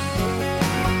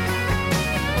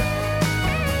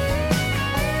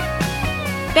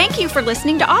 Thank you for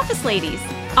listening to Office Ladies.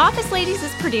 Office Ladies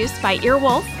is produced by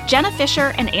Earwolf, Jenna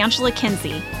Fisher, and Angela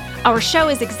Kinsey. Our show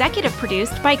is executive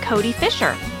produced by Cody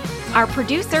Fisher. Our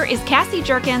producer is Cassie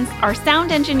Jerkins, our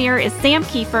sound engineer is Sam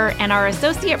Kiefer, and our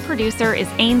associate producer is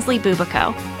Ainsley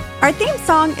Bubico. Our theme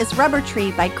song is Rubber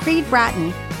Tree by Creed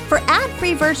Bratton. For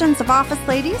ad-free versions of Office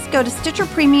Ladies, go to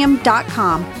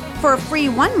StitcherPremium.com. For a free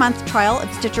 1-month trial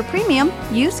of Stitcher Premium,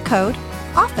 use code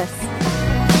OFFICE.